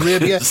Saudi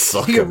Arabia.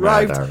 He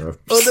arrived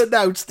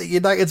unannounced at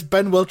United's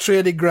Benwell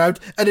training ground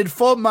and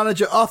informed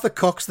manager Arthur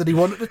Cox that he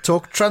wanted to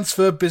talk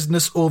transfer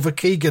business over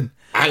Keegan.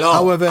 Hello,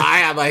 however, I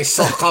am a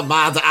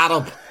soccer-mad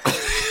Arab.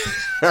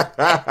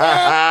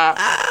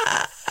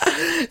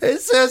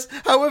 It says,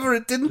 however,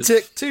 it didn't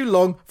take too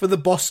long for the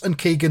boss and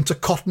Keegan to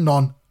cotton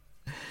on.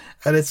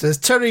 And it says,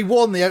 Terry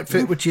won the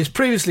outfit which he has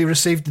previously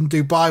received in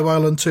Dubai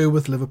while on tour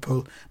with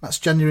Liverpool. That's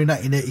January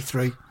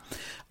 1983.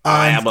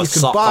 I am a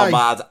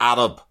soccer-mad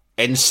Arab.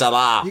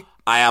 Inshallah,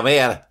 I am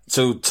here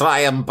to try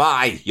and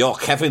buy your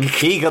Kevin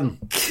Keegan.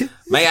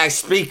 May I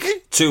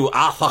speak to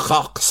Arthur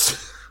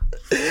Cox?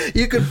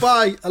 You can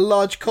buy a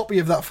large copy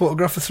of that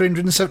photograph for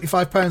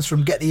 £375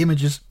 from Getty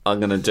Images. I'm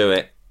going to do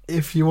it.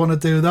 If you want to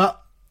do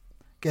that,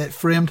 get it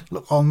framed,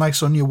 look all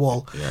nice on your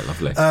wall. Yeah,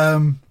 lovely.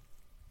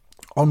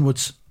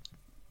 Onwards.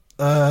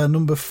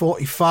 Number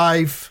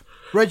 45,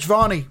 Reg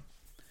Varney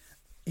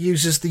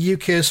uses the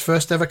UK's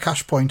first ever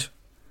cash point.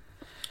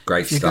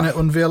 Great stuff. You're going to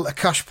unveil a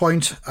cash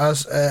point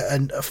as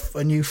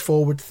a new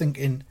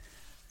forward-thinking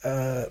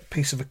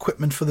piece of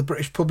equipment for the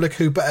British public.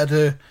 Who better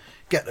to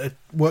get to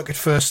work it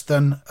first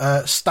than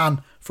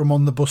Stan from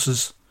On the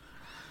Buses?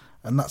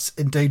 And that's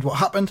indeed what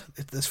happened.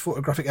 There's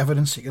photographic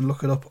evidence. You can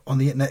look it up on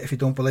the internet if you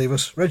don't believe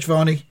us. Reg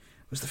Varney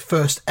was the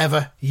first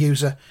ever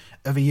user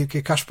of a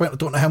UK cash point. I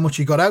don't know how much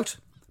he got out.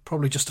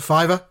 Probably just a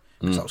 £5,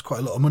 because that was quite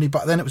a lot of money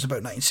back then. It was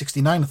about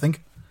 1969, I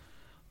think.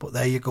 But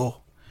there you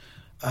go.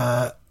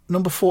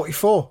 Number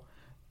 44.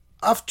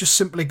 I've just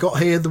simply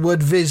got here the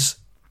word Viz.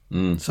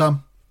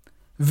 Sam.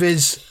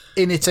 Viz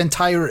in its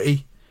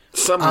entirety.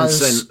 Someone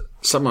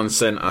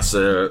sent us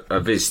a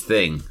Viz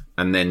thing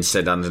and then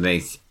said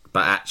underneath,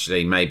 but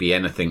actually maybe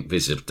anything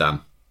Viz have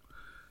done.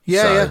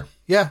 Yeah.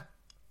 You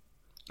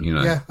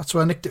know. Yeah, that's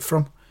where I nicked it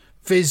from.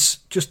 Viz,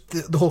 just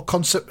the whole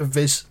concept of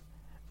Viz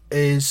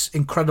is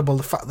incredible.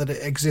 The fact that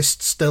it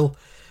exists still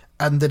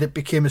and that it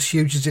became as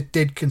huge as it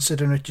did,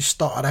 considering it just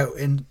started out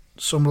in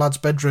some lad's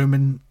bedroom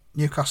in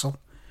Newcastle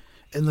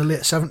in the late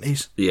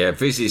 70s. Yeah,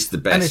 Viz is the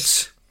best. And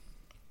it's,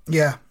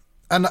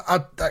 and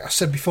like I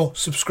said before,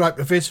 subscribe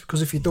to Viz,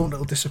 because if you don't,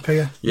 it'll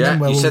disappear. Yeah,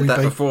 you said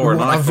that before, we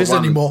won't have Viz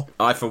anymore.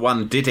 I, for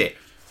one, did it.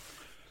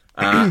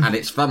 And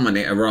it's fun when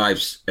it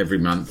arrives every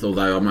month,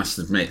 although I must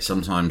admit,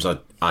 sometimes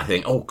I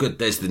think, oh, good,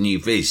 there's the new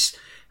Viz.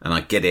 And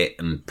I get it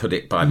and put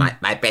it by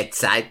my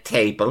bedside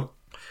table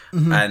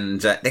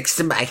and next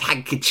to my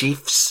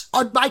handkerchiefs.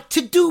 On my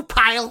to-do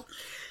pile.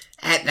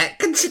 And that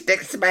can sit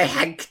next to my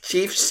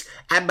handkerchiefs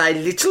and my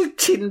little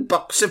tin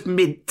box of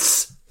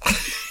mints.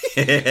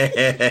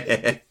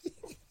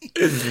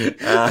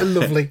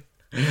 Lovely.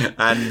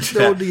 And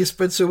no wonder you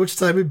spend so much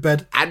time in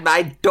bed. And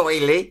my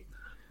doily.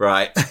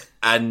 Right.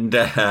 And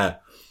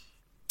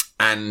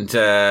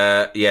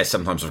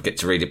sometimes I get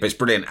to read it, but it's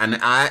brilliant. And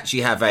I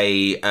actually have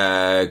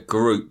a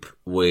group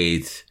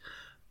with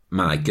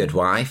my good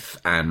wife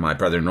and my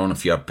brother-in-law and a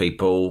few other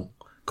people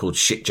called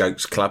Shit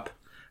Jokes Club.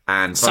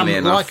 And some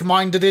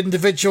like-minded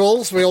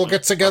individuals, we all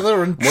get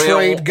together and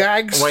trade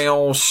gags. We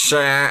all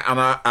share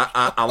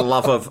a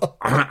love of,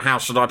 how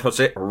should I put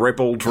it,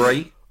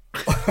 ribaldry. I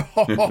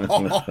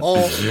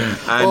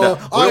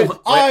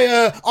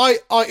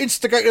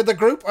instigated the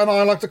group, and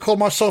I like to call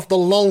myself the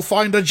Lol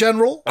Finder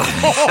General.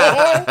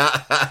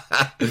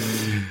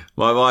 My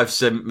wife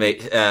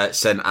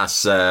sent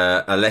us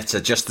a letter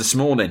just this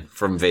morning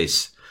from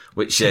Viz,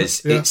 which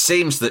says, It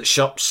seems that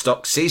shops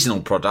stock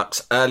seasonal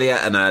products earlier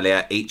and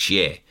earlier each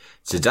year.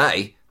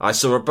 Today, I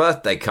saw a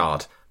birthday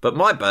card, but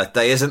my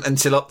birthday isn't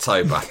until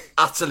October.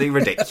 Utterly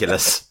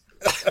ridiculous.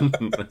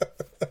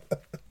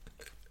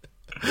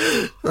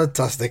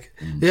 Fantastic.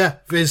 Yeah,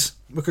 Viz.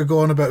 We could go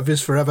on about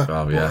Viz forever.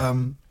 Oh, yeah.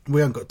 But,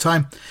 we haven't got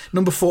time.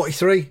 Number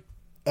 43,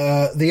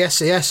 the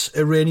SAS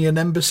Iranian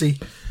Embassy.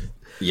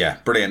 Yeah,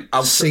 brilliant.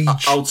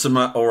 Siege.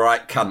 Ultimate all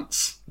right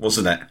cunts,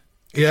 wasn't it?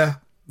 Yeah.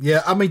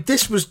 Yeah, I mean,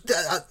 this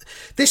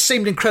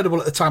seemed incredible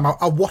at the time.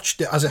 I watched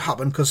it as it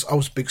happened because I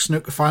was a big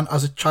snooker fan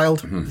as a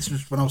child. This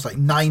was when I was like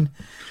 9.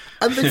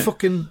 And they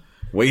fucking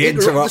We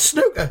interrupt the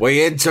snooker.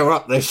 We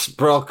interrupt this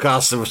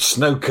broadcast of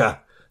snooker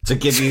to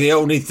give you the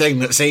only thing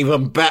that's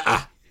even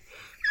better.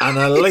 An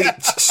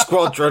elite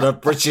squadron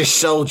of British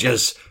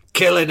soldiers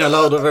killing a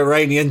load of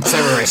Iranian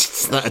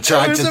terrorists that are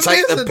trying to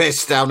take the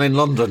piss down in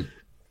London.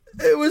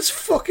 It was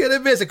fucking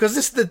amazing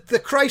because the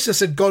crisis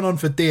had gone on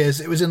for days.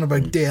 It was in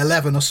about day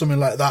 11 or something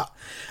like that.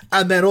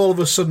 And then all of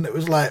a sudden it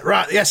was like,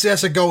 right, the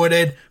SAS are going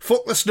in.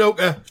 Fuck the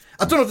snooker.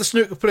 I don't know if the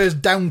snooker players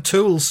down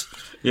tools.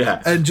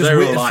 Yeah. And just they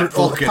were waited like, for it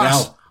all to fucking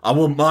pass. hell, I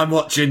wouldn't mind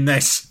watching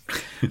this.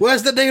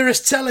 Where's the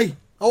nearest telly?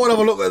 I want to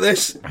have a look at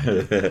this.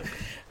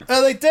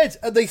 And they did.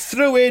 And they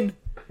threw in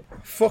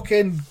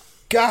fucking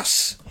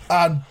gas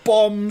and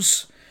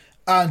bombs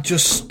and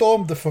just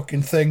stormed the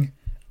fucking thing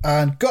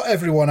and got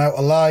everyone out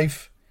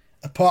alive,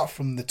 apart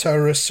from the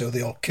terrorists who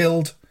they all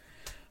killed.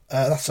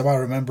 That's how I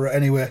remember it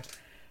anyway.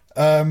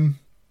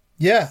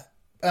 Yeah,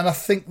 and I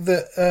think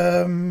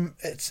that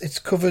it's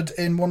covered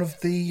in one of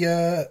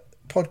the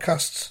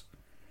podcasts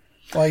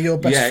by your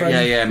best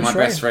friend. Yeah, Chris my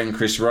Ryan. best friend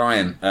Chris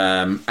Ryan.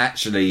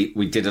 Actually,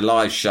 we did a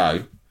live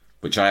show,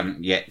 which I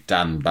haven't yet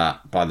done,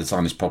 but by the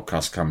time this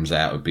podcast comes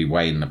out, it'll be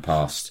way in the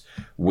past,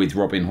 with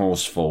Robin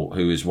Horsfall,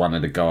 who is one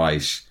of the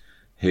guys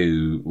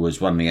who was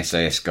one of the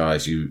SAS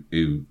guys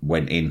who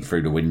went in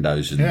through the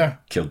windows and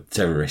killed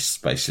terrorists,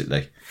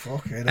 basically.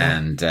 Fucking hell.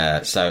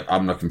 And so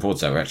I'm looking forward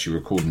to that. We're actually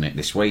recording it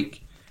this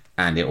week,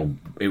 and it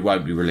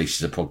won't be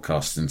released as a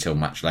podcast until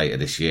much later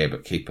this year,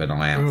 but keep an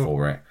eye out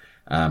for it.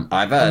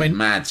 I've heard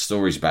mad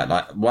stories about,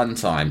 like, one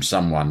time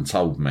someone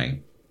told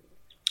me,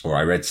 or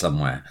I read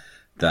somewhere,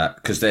 that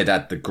because they'd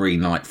had the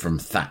green light from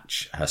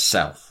Thatch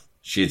herself,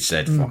 she'd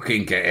said,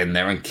 fucking get in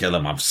there and kill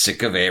them. I'm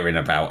sick of hearing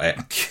about it.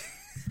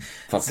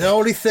 It's the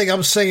only thing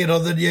I'm seeing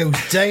on the news,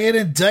 day in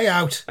and day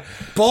out.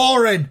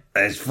 Boring.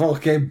 It's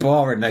fucking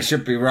boring. They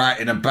should be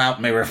writing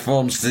about me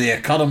reforms to the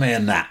economy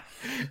and that.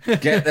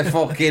 Get the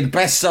fucking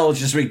best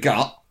soldiers we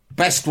got,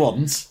 best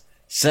ones,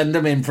 send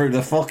them in through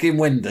the fucking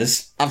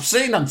windows. I've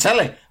seen them,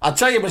 I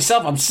tell you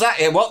myself, I'm sat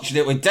here watching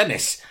it with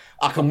Dennis.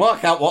 I can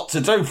work out what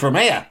to do from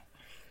here.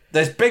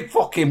 There's big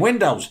fucking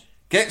windows.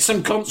 Get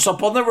some cunts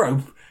up on the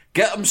roof,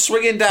 get them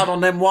swinging down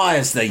on them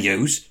wires they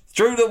use,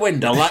 through the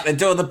window like they're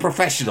doing the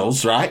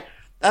professionals, right?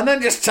 And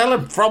then just tell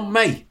them, from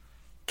me,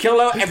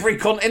 kill out every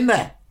cunt in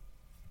there.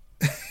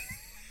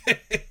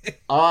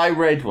 I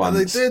read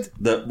once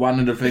that one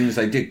of the things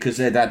they did, because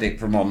they'd had it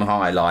from on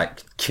high,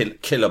 like,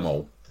 kill them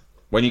all.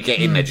 When you get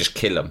in there, just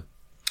kill them.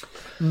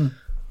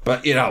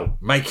 But, you know,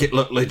 make it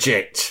look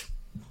legit.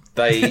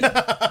 They...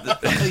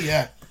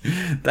 Yeah.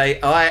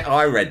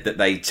 I read that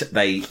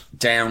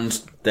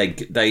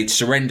they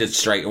surrendered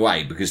straight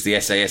away because the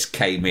SAS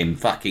came in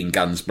fucking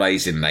guns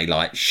blazing. They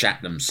like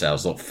shat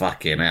themselves. Like,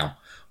 fucking hell,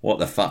 what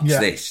the fuck's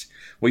this?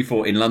 We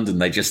thought in London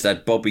they just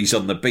had bobbies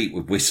on the beat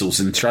with whistles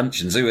and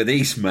truncheons. Who are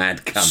these mad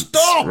cunts?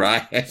 Stop!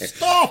 Right?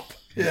 Stop!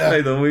 Yeah.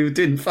 They thought we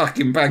didn't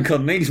fucking bank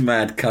on these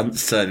mad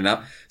cunts turning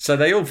up. So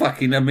they all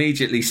fucking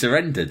immediately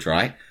surrendered,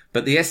 right?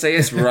 But the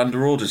SAS were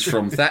under orders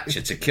from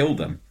Thatcher to kill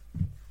them.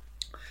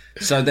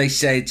 So they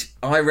said,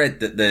 I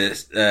read that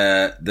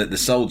the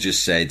soldiers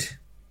said,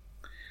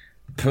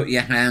 put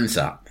your hands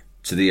up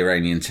to the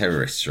Iranian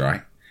terrorists,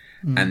 right?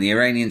 And the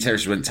Iranian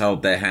terrorists went to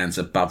hold their hands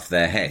above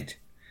their head.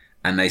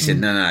 And they said,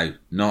 no,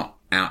 not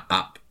out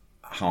up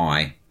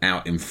high,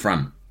 out in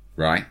front,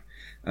 right?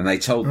 And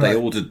they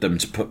ordered them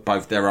to put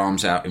both their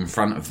arms out in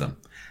front of them.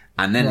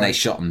 And then they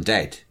shot them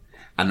dead.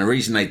 And the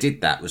reason they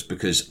did that was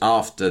because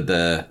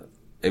after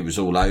it was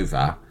all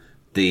over,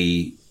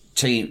 the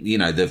team, you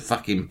know, the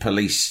fucking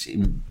police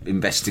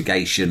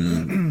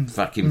investigation,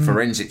 fucking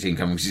forensic team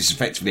coming, because it's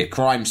effectively a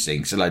crime scene,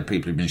 because a load of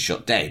people have been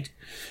shot dead.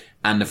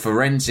 And the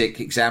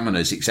forensic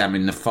examiners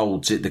examined the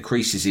folds, the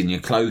creases in your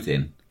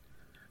clothing,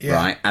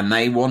 right? And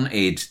they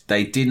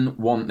didn't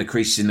want the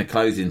creases in the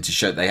clothing to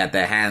show they had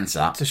their hands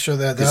up. To show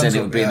they had their because hands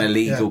then it up, would be an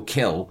illegal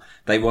kill.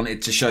 They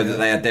wanted to show that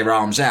they had their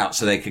arms out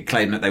so they could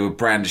claim that they were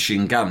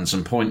brandishing guns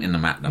and pointing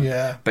them at them.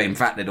 Yeah. But in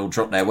fact, they'd all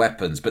dropped their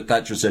weapons. But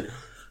Thatcher said,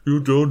 "You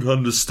don't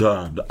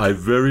understand. I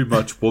very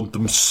much want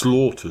them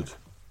slaughtered.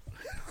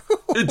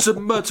 It's a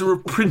matter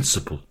of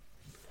principle."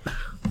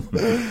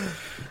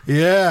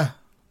 Yeah.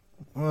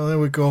 Well, there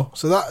we go.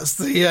 So that's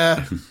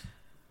the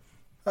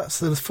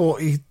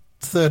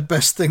 43rd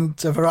best thing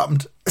that's ever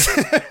happened.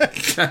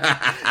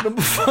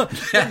 Number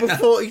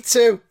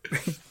 42.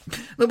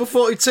 Number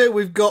 42,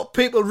 we've got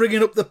people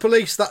ringing up the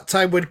police that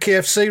time when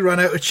KFC ran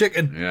out of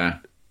chicken. Yeah.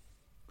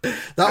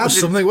 That was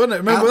something, wasn't it?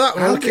 Remember that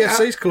when all the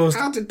KFC's closed?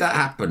 How did that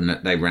happen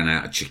that they ran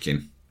out of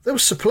chicken? There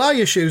was supply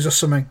issues or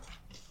something.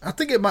 I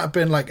think it might have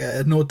been like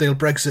a no-deal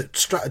Brexit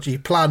strategy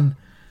plan,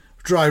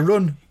 dry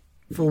run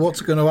for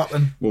what's going to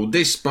happen. Well,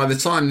 by the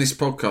time this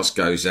podcast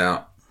goes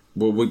out,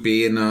 will we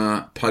be in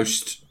a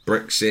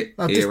post-Brexit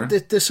era?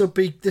 This will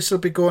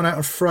be going out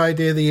on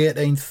Friday the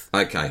 18th.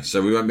 Okay,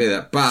 so we won't be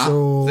there. But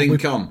So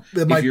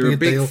if might you're be a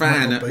big deal,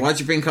 fan, might not be. why do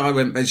you think I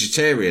went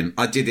vegetarian?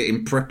 I did it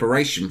in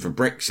preparation for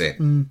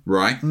Brexit,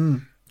 right?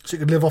 So you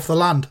could live off the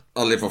land.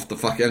 I'll live off the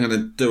fucking... I'm going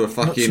to do a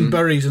fucking... Nuts and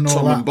berries and all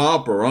Tom that. and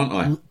Barbara, aren't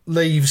I?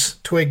 Leaves,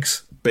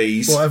 twigs,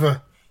 Bees.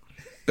 whatever.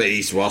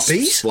 Bees,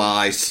 wasps,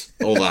 flies,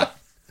 all that.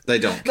 They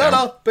don't count.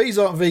 No, bees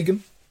aren't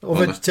vegan or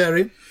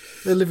vegetarian.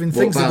 They're living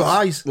things. They've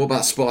got eyes. What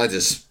about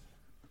spiders?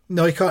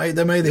 No, you can't eat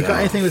them either. You can't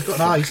eat anything that's got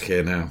an eye.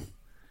 Okay, now.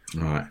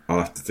 All right, I'll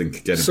have to think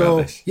again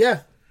about this.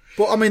 Yeah.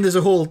 But, I mean, there's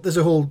a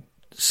whole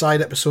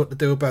side episode to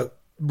do about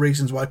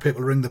reasons why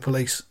people ring the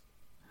police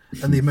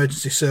and the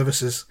emergency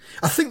services.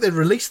 I think they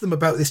release them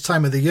about this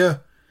time of the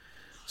year.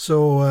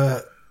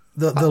 So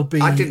they'll be...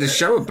 I did a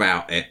show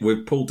about it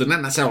with Paul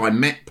Denant. That's how I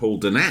met Paul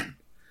Denant.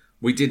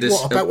 We did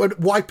about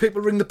why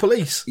people ring the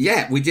police?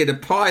 Yeah, we did a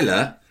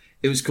pilot.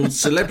 It was called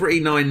Celebrity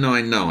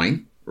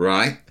 999,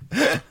 right?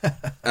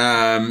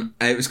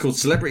 It was called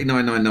Celebrity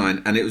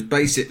 999, and it was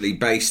basically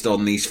based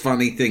on these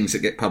funny things that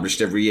get published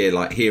every year,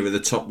 like here are the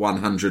top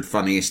 100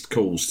 funniest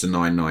calls to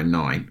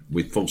 999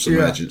 with false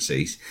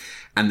emergencies.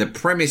 And the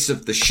premise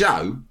of the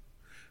show,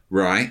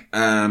 right,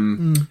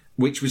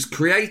 which was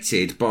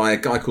created by a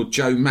guy called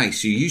Joe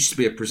Mace, who used to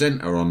be a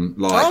presenter on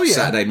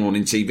Saturday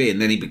morning TV,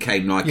 and then he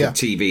became a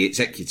TV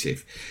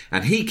executive.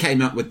 And he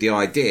came up with the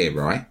idea,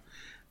 right?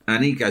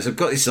 And he goes, I've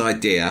got this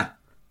idea.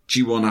 Do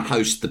you want to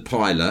host the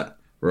pilot?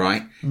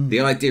 Right? The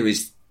idea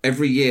is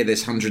every year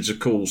there's hundreds of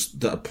calls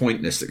that are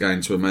pointless that go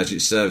into emergency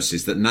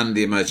services that none of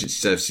the emergency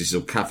services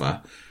will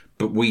cover.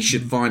 But we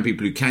should find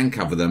people who can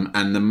cover them,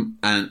 and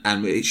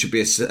it should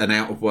be an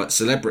out-of-work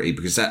celebrity,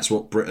 because that's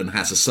what Britain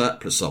has a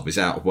surplus of, is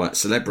out-of-work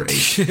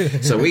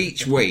celebrities. So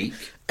each week,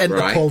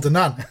 Paul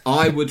Denant.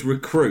 I would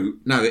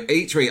recruit... No,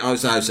 each week I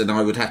was out and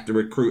I would have to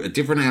recruit a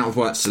different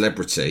out-of-work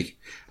celebrity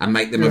and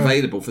make them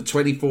available for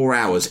 24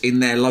 hours in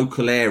their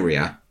local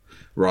area,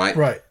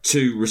 right,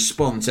 to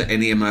respond to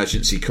any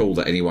emergency call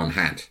that anyone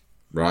had,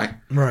 right?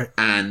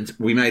 And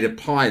we made a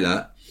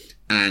pilot...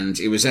 And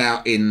it was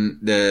out in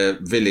the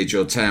village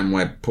or town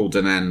where Paul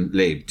Denant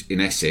lived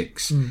in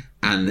Essex.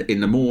 And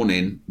in the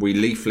morning, we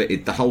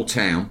leafleted the whole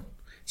town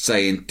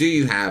saying, do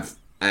you have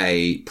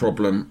a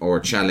problem or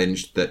a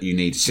challenge that you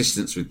need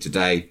assistance with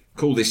today?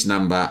 Call this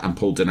number and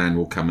Paul Denant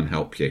will come and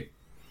help you.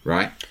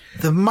 Right?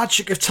 The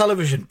magic of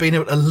television, being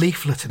able to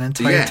leaflet an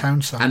entire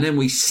town. And then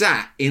we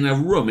sat in a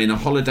room in a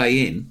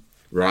Holiday Inn,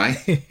 right?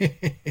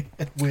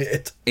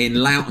 Weird. In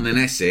Loughton in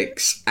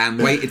Essex, and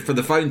waited for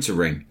the phone to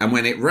ring. And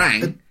when it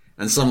rang...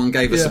 and someone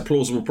gave us a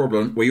plausible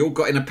problem, we all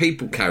got in a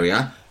people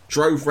carrier,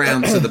 drove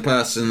round to the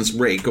person's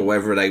rig or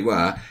wherever they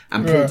were,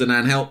 and Paul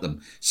Denant helped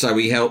them. So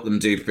he helped them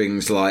do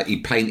things like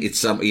he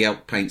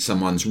helped paint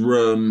someone's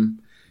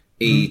room.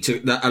 He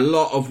took a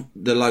lot of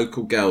the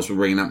local girls were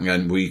ringing up and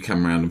going, will you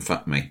come round and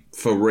fuck me?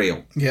 For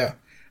real. Yeah.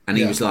 And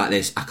he was like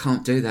this, I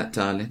can't do that,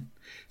 darling.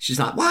 She's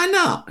like, why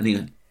not? And he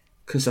went,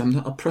 because I'm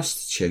not a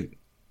prostitute.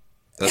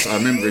 I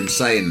remember him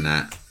saying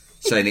that.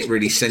 Saying it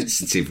really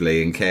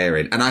sensitively and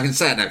caring. And I can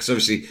say it now because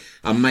obviously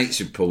I'm mates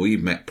with Paul.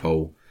 You've met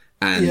Paul.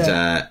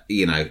 And,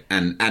 you know,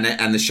 and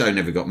the show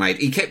never got made.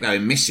 He kept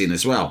going missing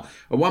as well.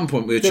 At one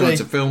point we were trying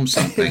to film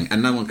something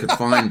and no one could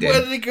find him.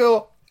 Where did he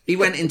go? He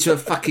went into a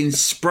fucking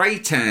spray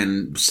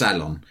tan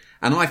salon.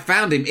 And I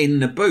found him in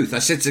the booth. I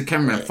said to the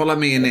cameraman, follow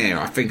me in here.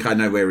 I think I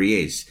know where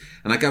he is.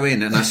 And I go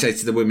in and I say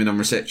to the women on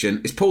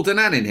reception, is Paul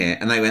Denant in here?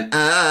 And they went,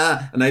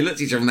 and they looked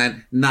at each other and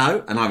went,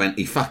 no. And I went,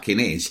 he fucking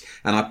is.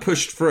 And I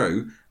pushed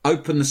through,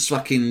 opened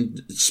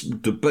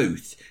the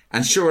booth,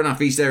 and sure enough,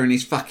 he's there in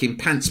his fucking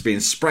pants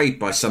being sprayed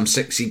by some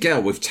sexy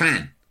girl with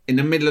tan in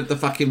the middle of the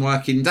fucking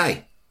working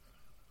day.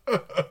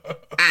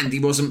 And he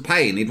wasn't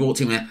paying. He'd walked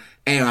in and went,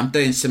 here, I'm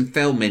doing some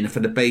filming for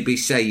the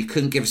BBC. You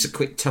couldn't give us a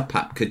quick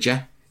top-up, could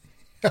you?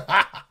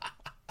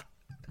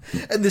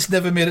 And this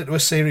never made it to a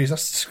series.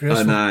 That's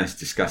disgraceful. I know, it's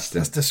disgusting.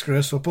 That's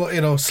disgraceful. But,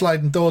 you know,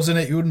 sliding doors in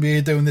it, you wouldn't be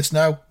here doing this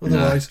now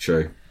otherwise.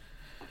 No,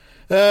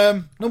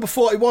 true. Number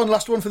 41,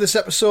 last one for this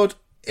episode,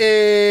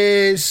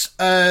 is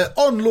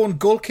on loan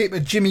goalkeeper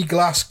Jimmy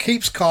Glass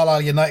keeps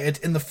Carlisle United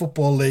in the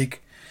Football League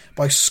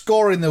by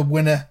scoring the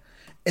winner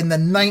in the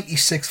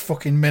 96th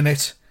fucking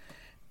minute.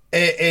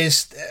 It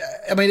is,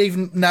 I mean,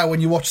 even now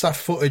when you watch that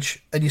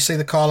footage and you see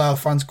the Carlisle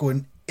fans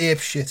going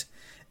apeshit,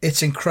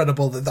 it's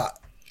incredible that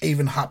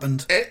even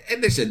happened.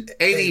 And listen,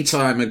 any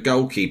time a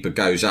goalkeeper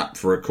goes up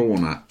for a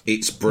corner,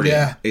 it's brilliant.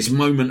 Yeah. It's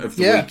moment of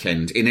the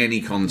weekend in any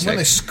context. When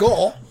they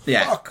score,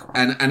 fuck.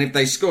 And if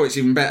they score, it's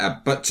even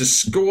better. But to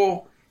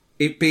score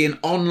it being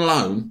on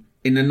loan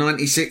in the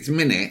 96th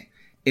minute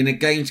in a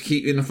game to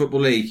keep you in the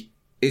Football League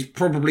is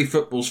probably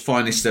football's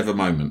finest ever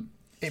moment.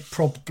 It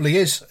probably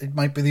is. It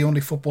might be the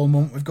only football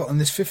moment we've got in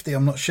this 50,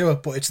 I'm not sure,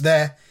 but it's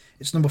there.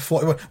 It's number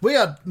 41. We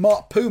had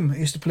Mark Poom, he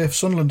used to play for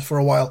Sunderland for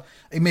a while.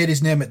 He made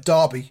his name at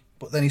Derby,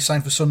 but then he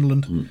signed for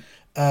Sunderland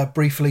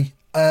briefly.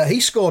 He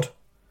scored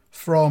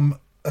from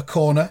a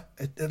corner.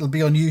 It'll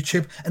be on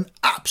YouTube. An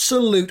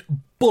absolute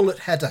bullet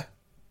header.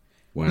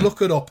 Wow.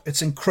 Look it up.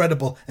 It's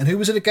incredible. And who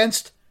was it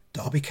against?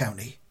 Derby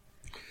County.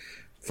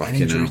 Fucking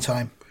in injury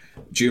time.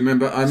 Do you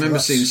remember? I remember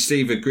seeing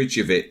Steve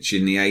Agrijovic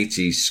in the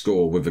 80s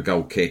score with a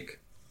goal kick.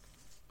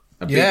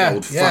 A big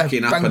old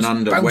fucking up and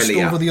under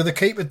welly over the other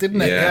keeper,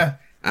 didn't it? Yeah.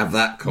 Have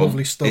that, come.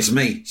 Lovely stuff. It's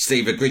me,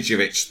 Steve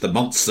Agrijovic, the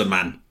monster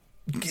man.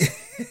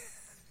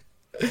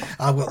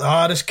 I've got the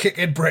hardest kick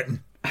in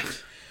Britain.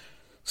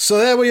 So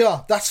there we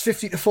are. That's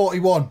 50 to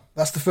 41.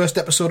 That's the first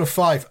episode of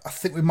 5. I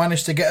think we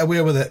managed to get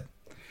away with it.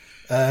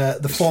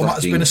 The format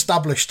has been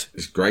established.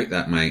 It's great,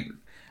 that, mate.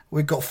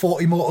 We've got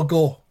 40 more to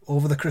go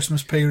over the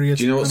Christmas period.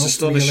 Do you know what's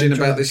astonishing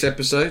about this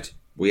episode?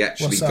 We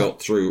actually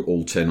got through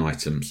all 10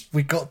 items.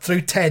 We got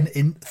through 10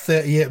 in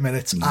 38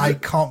 minutes. I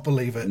can't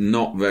believe it.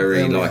 Not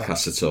very like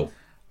us at all.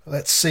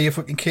 Let's see if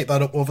we can keep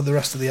that up over the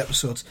rest of the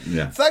episodes.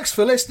 Yeah. Thanks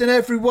for listening,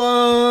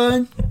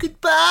 everyone.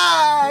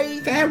 Goodbye.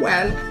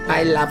 Farewell,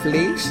 my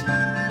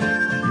lovelies.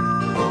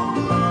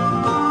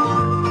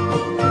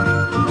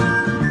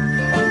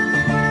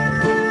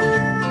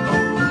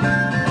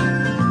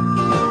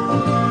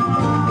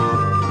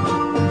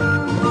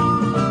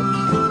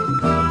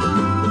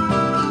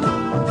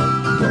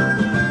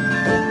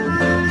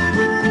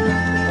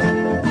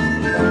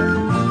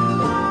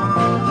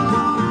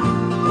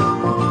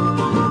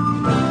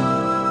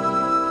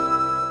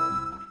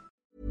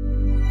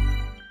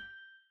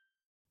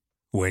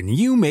 When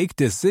you make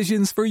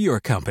decisions for your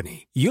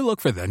company, you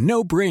look for the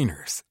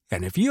no-brainers.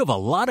 And if you have a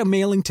lot of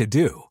mailing to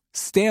do,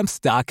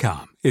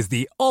 Stamps.com is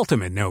the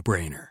ultimate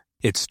no-brainer.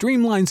 It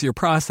streamlines your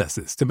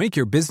processes to make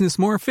your business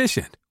more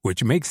efficient,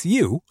 which makes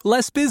you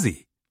less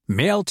busy.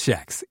 Mail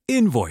checks,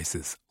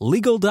 invoices,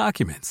 legal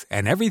documents,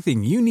 and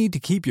everything you need to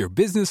keep your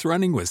business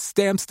running with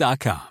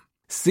Stamps.com.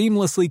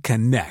 Seamlessly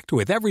connect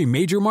with every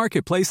major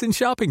marketplace and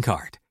shopping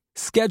cart.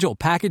 Schedule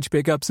package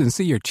pickups and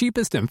see your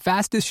cheapest and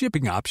fastest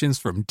shipping options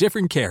from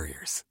different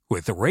carriers.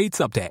 With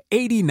rates up to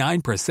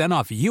 89%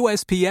 off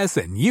USPS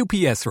and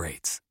UPS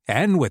rates.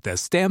 And with the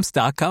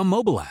Stamps.com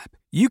mobile app,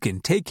 you can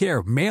take care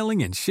of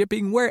mailing and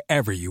shipping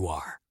wherever you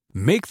are.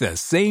 Make the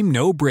same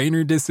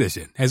no-brainer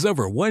decision as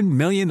over 1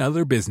 million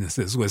other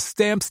businesses with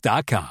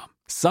Stamps.com.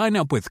 Sign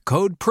up with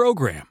code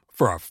PROGRAM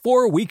for a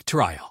 4-week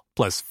trial,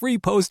 plus free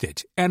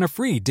postage and a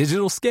free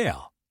digital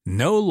scale.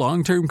 No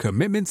long-term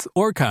commitments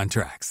or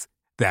contracts.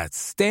 That's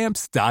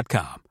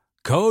Stamps.com.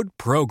 Code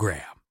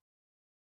PROGRAM.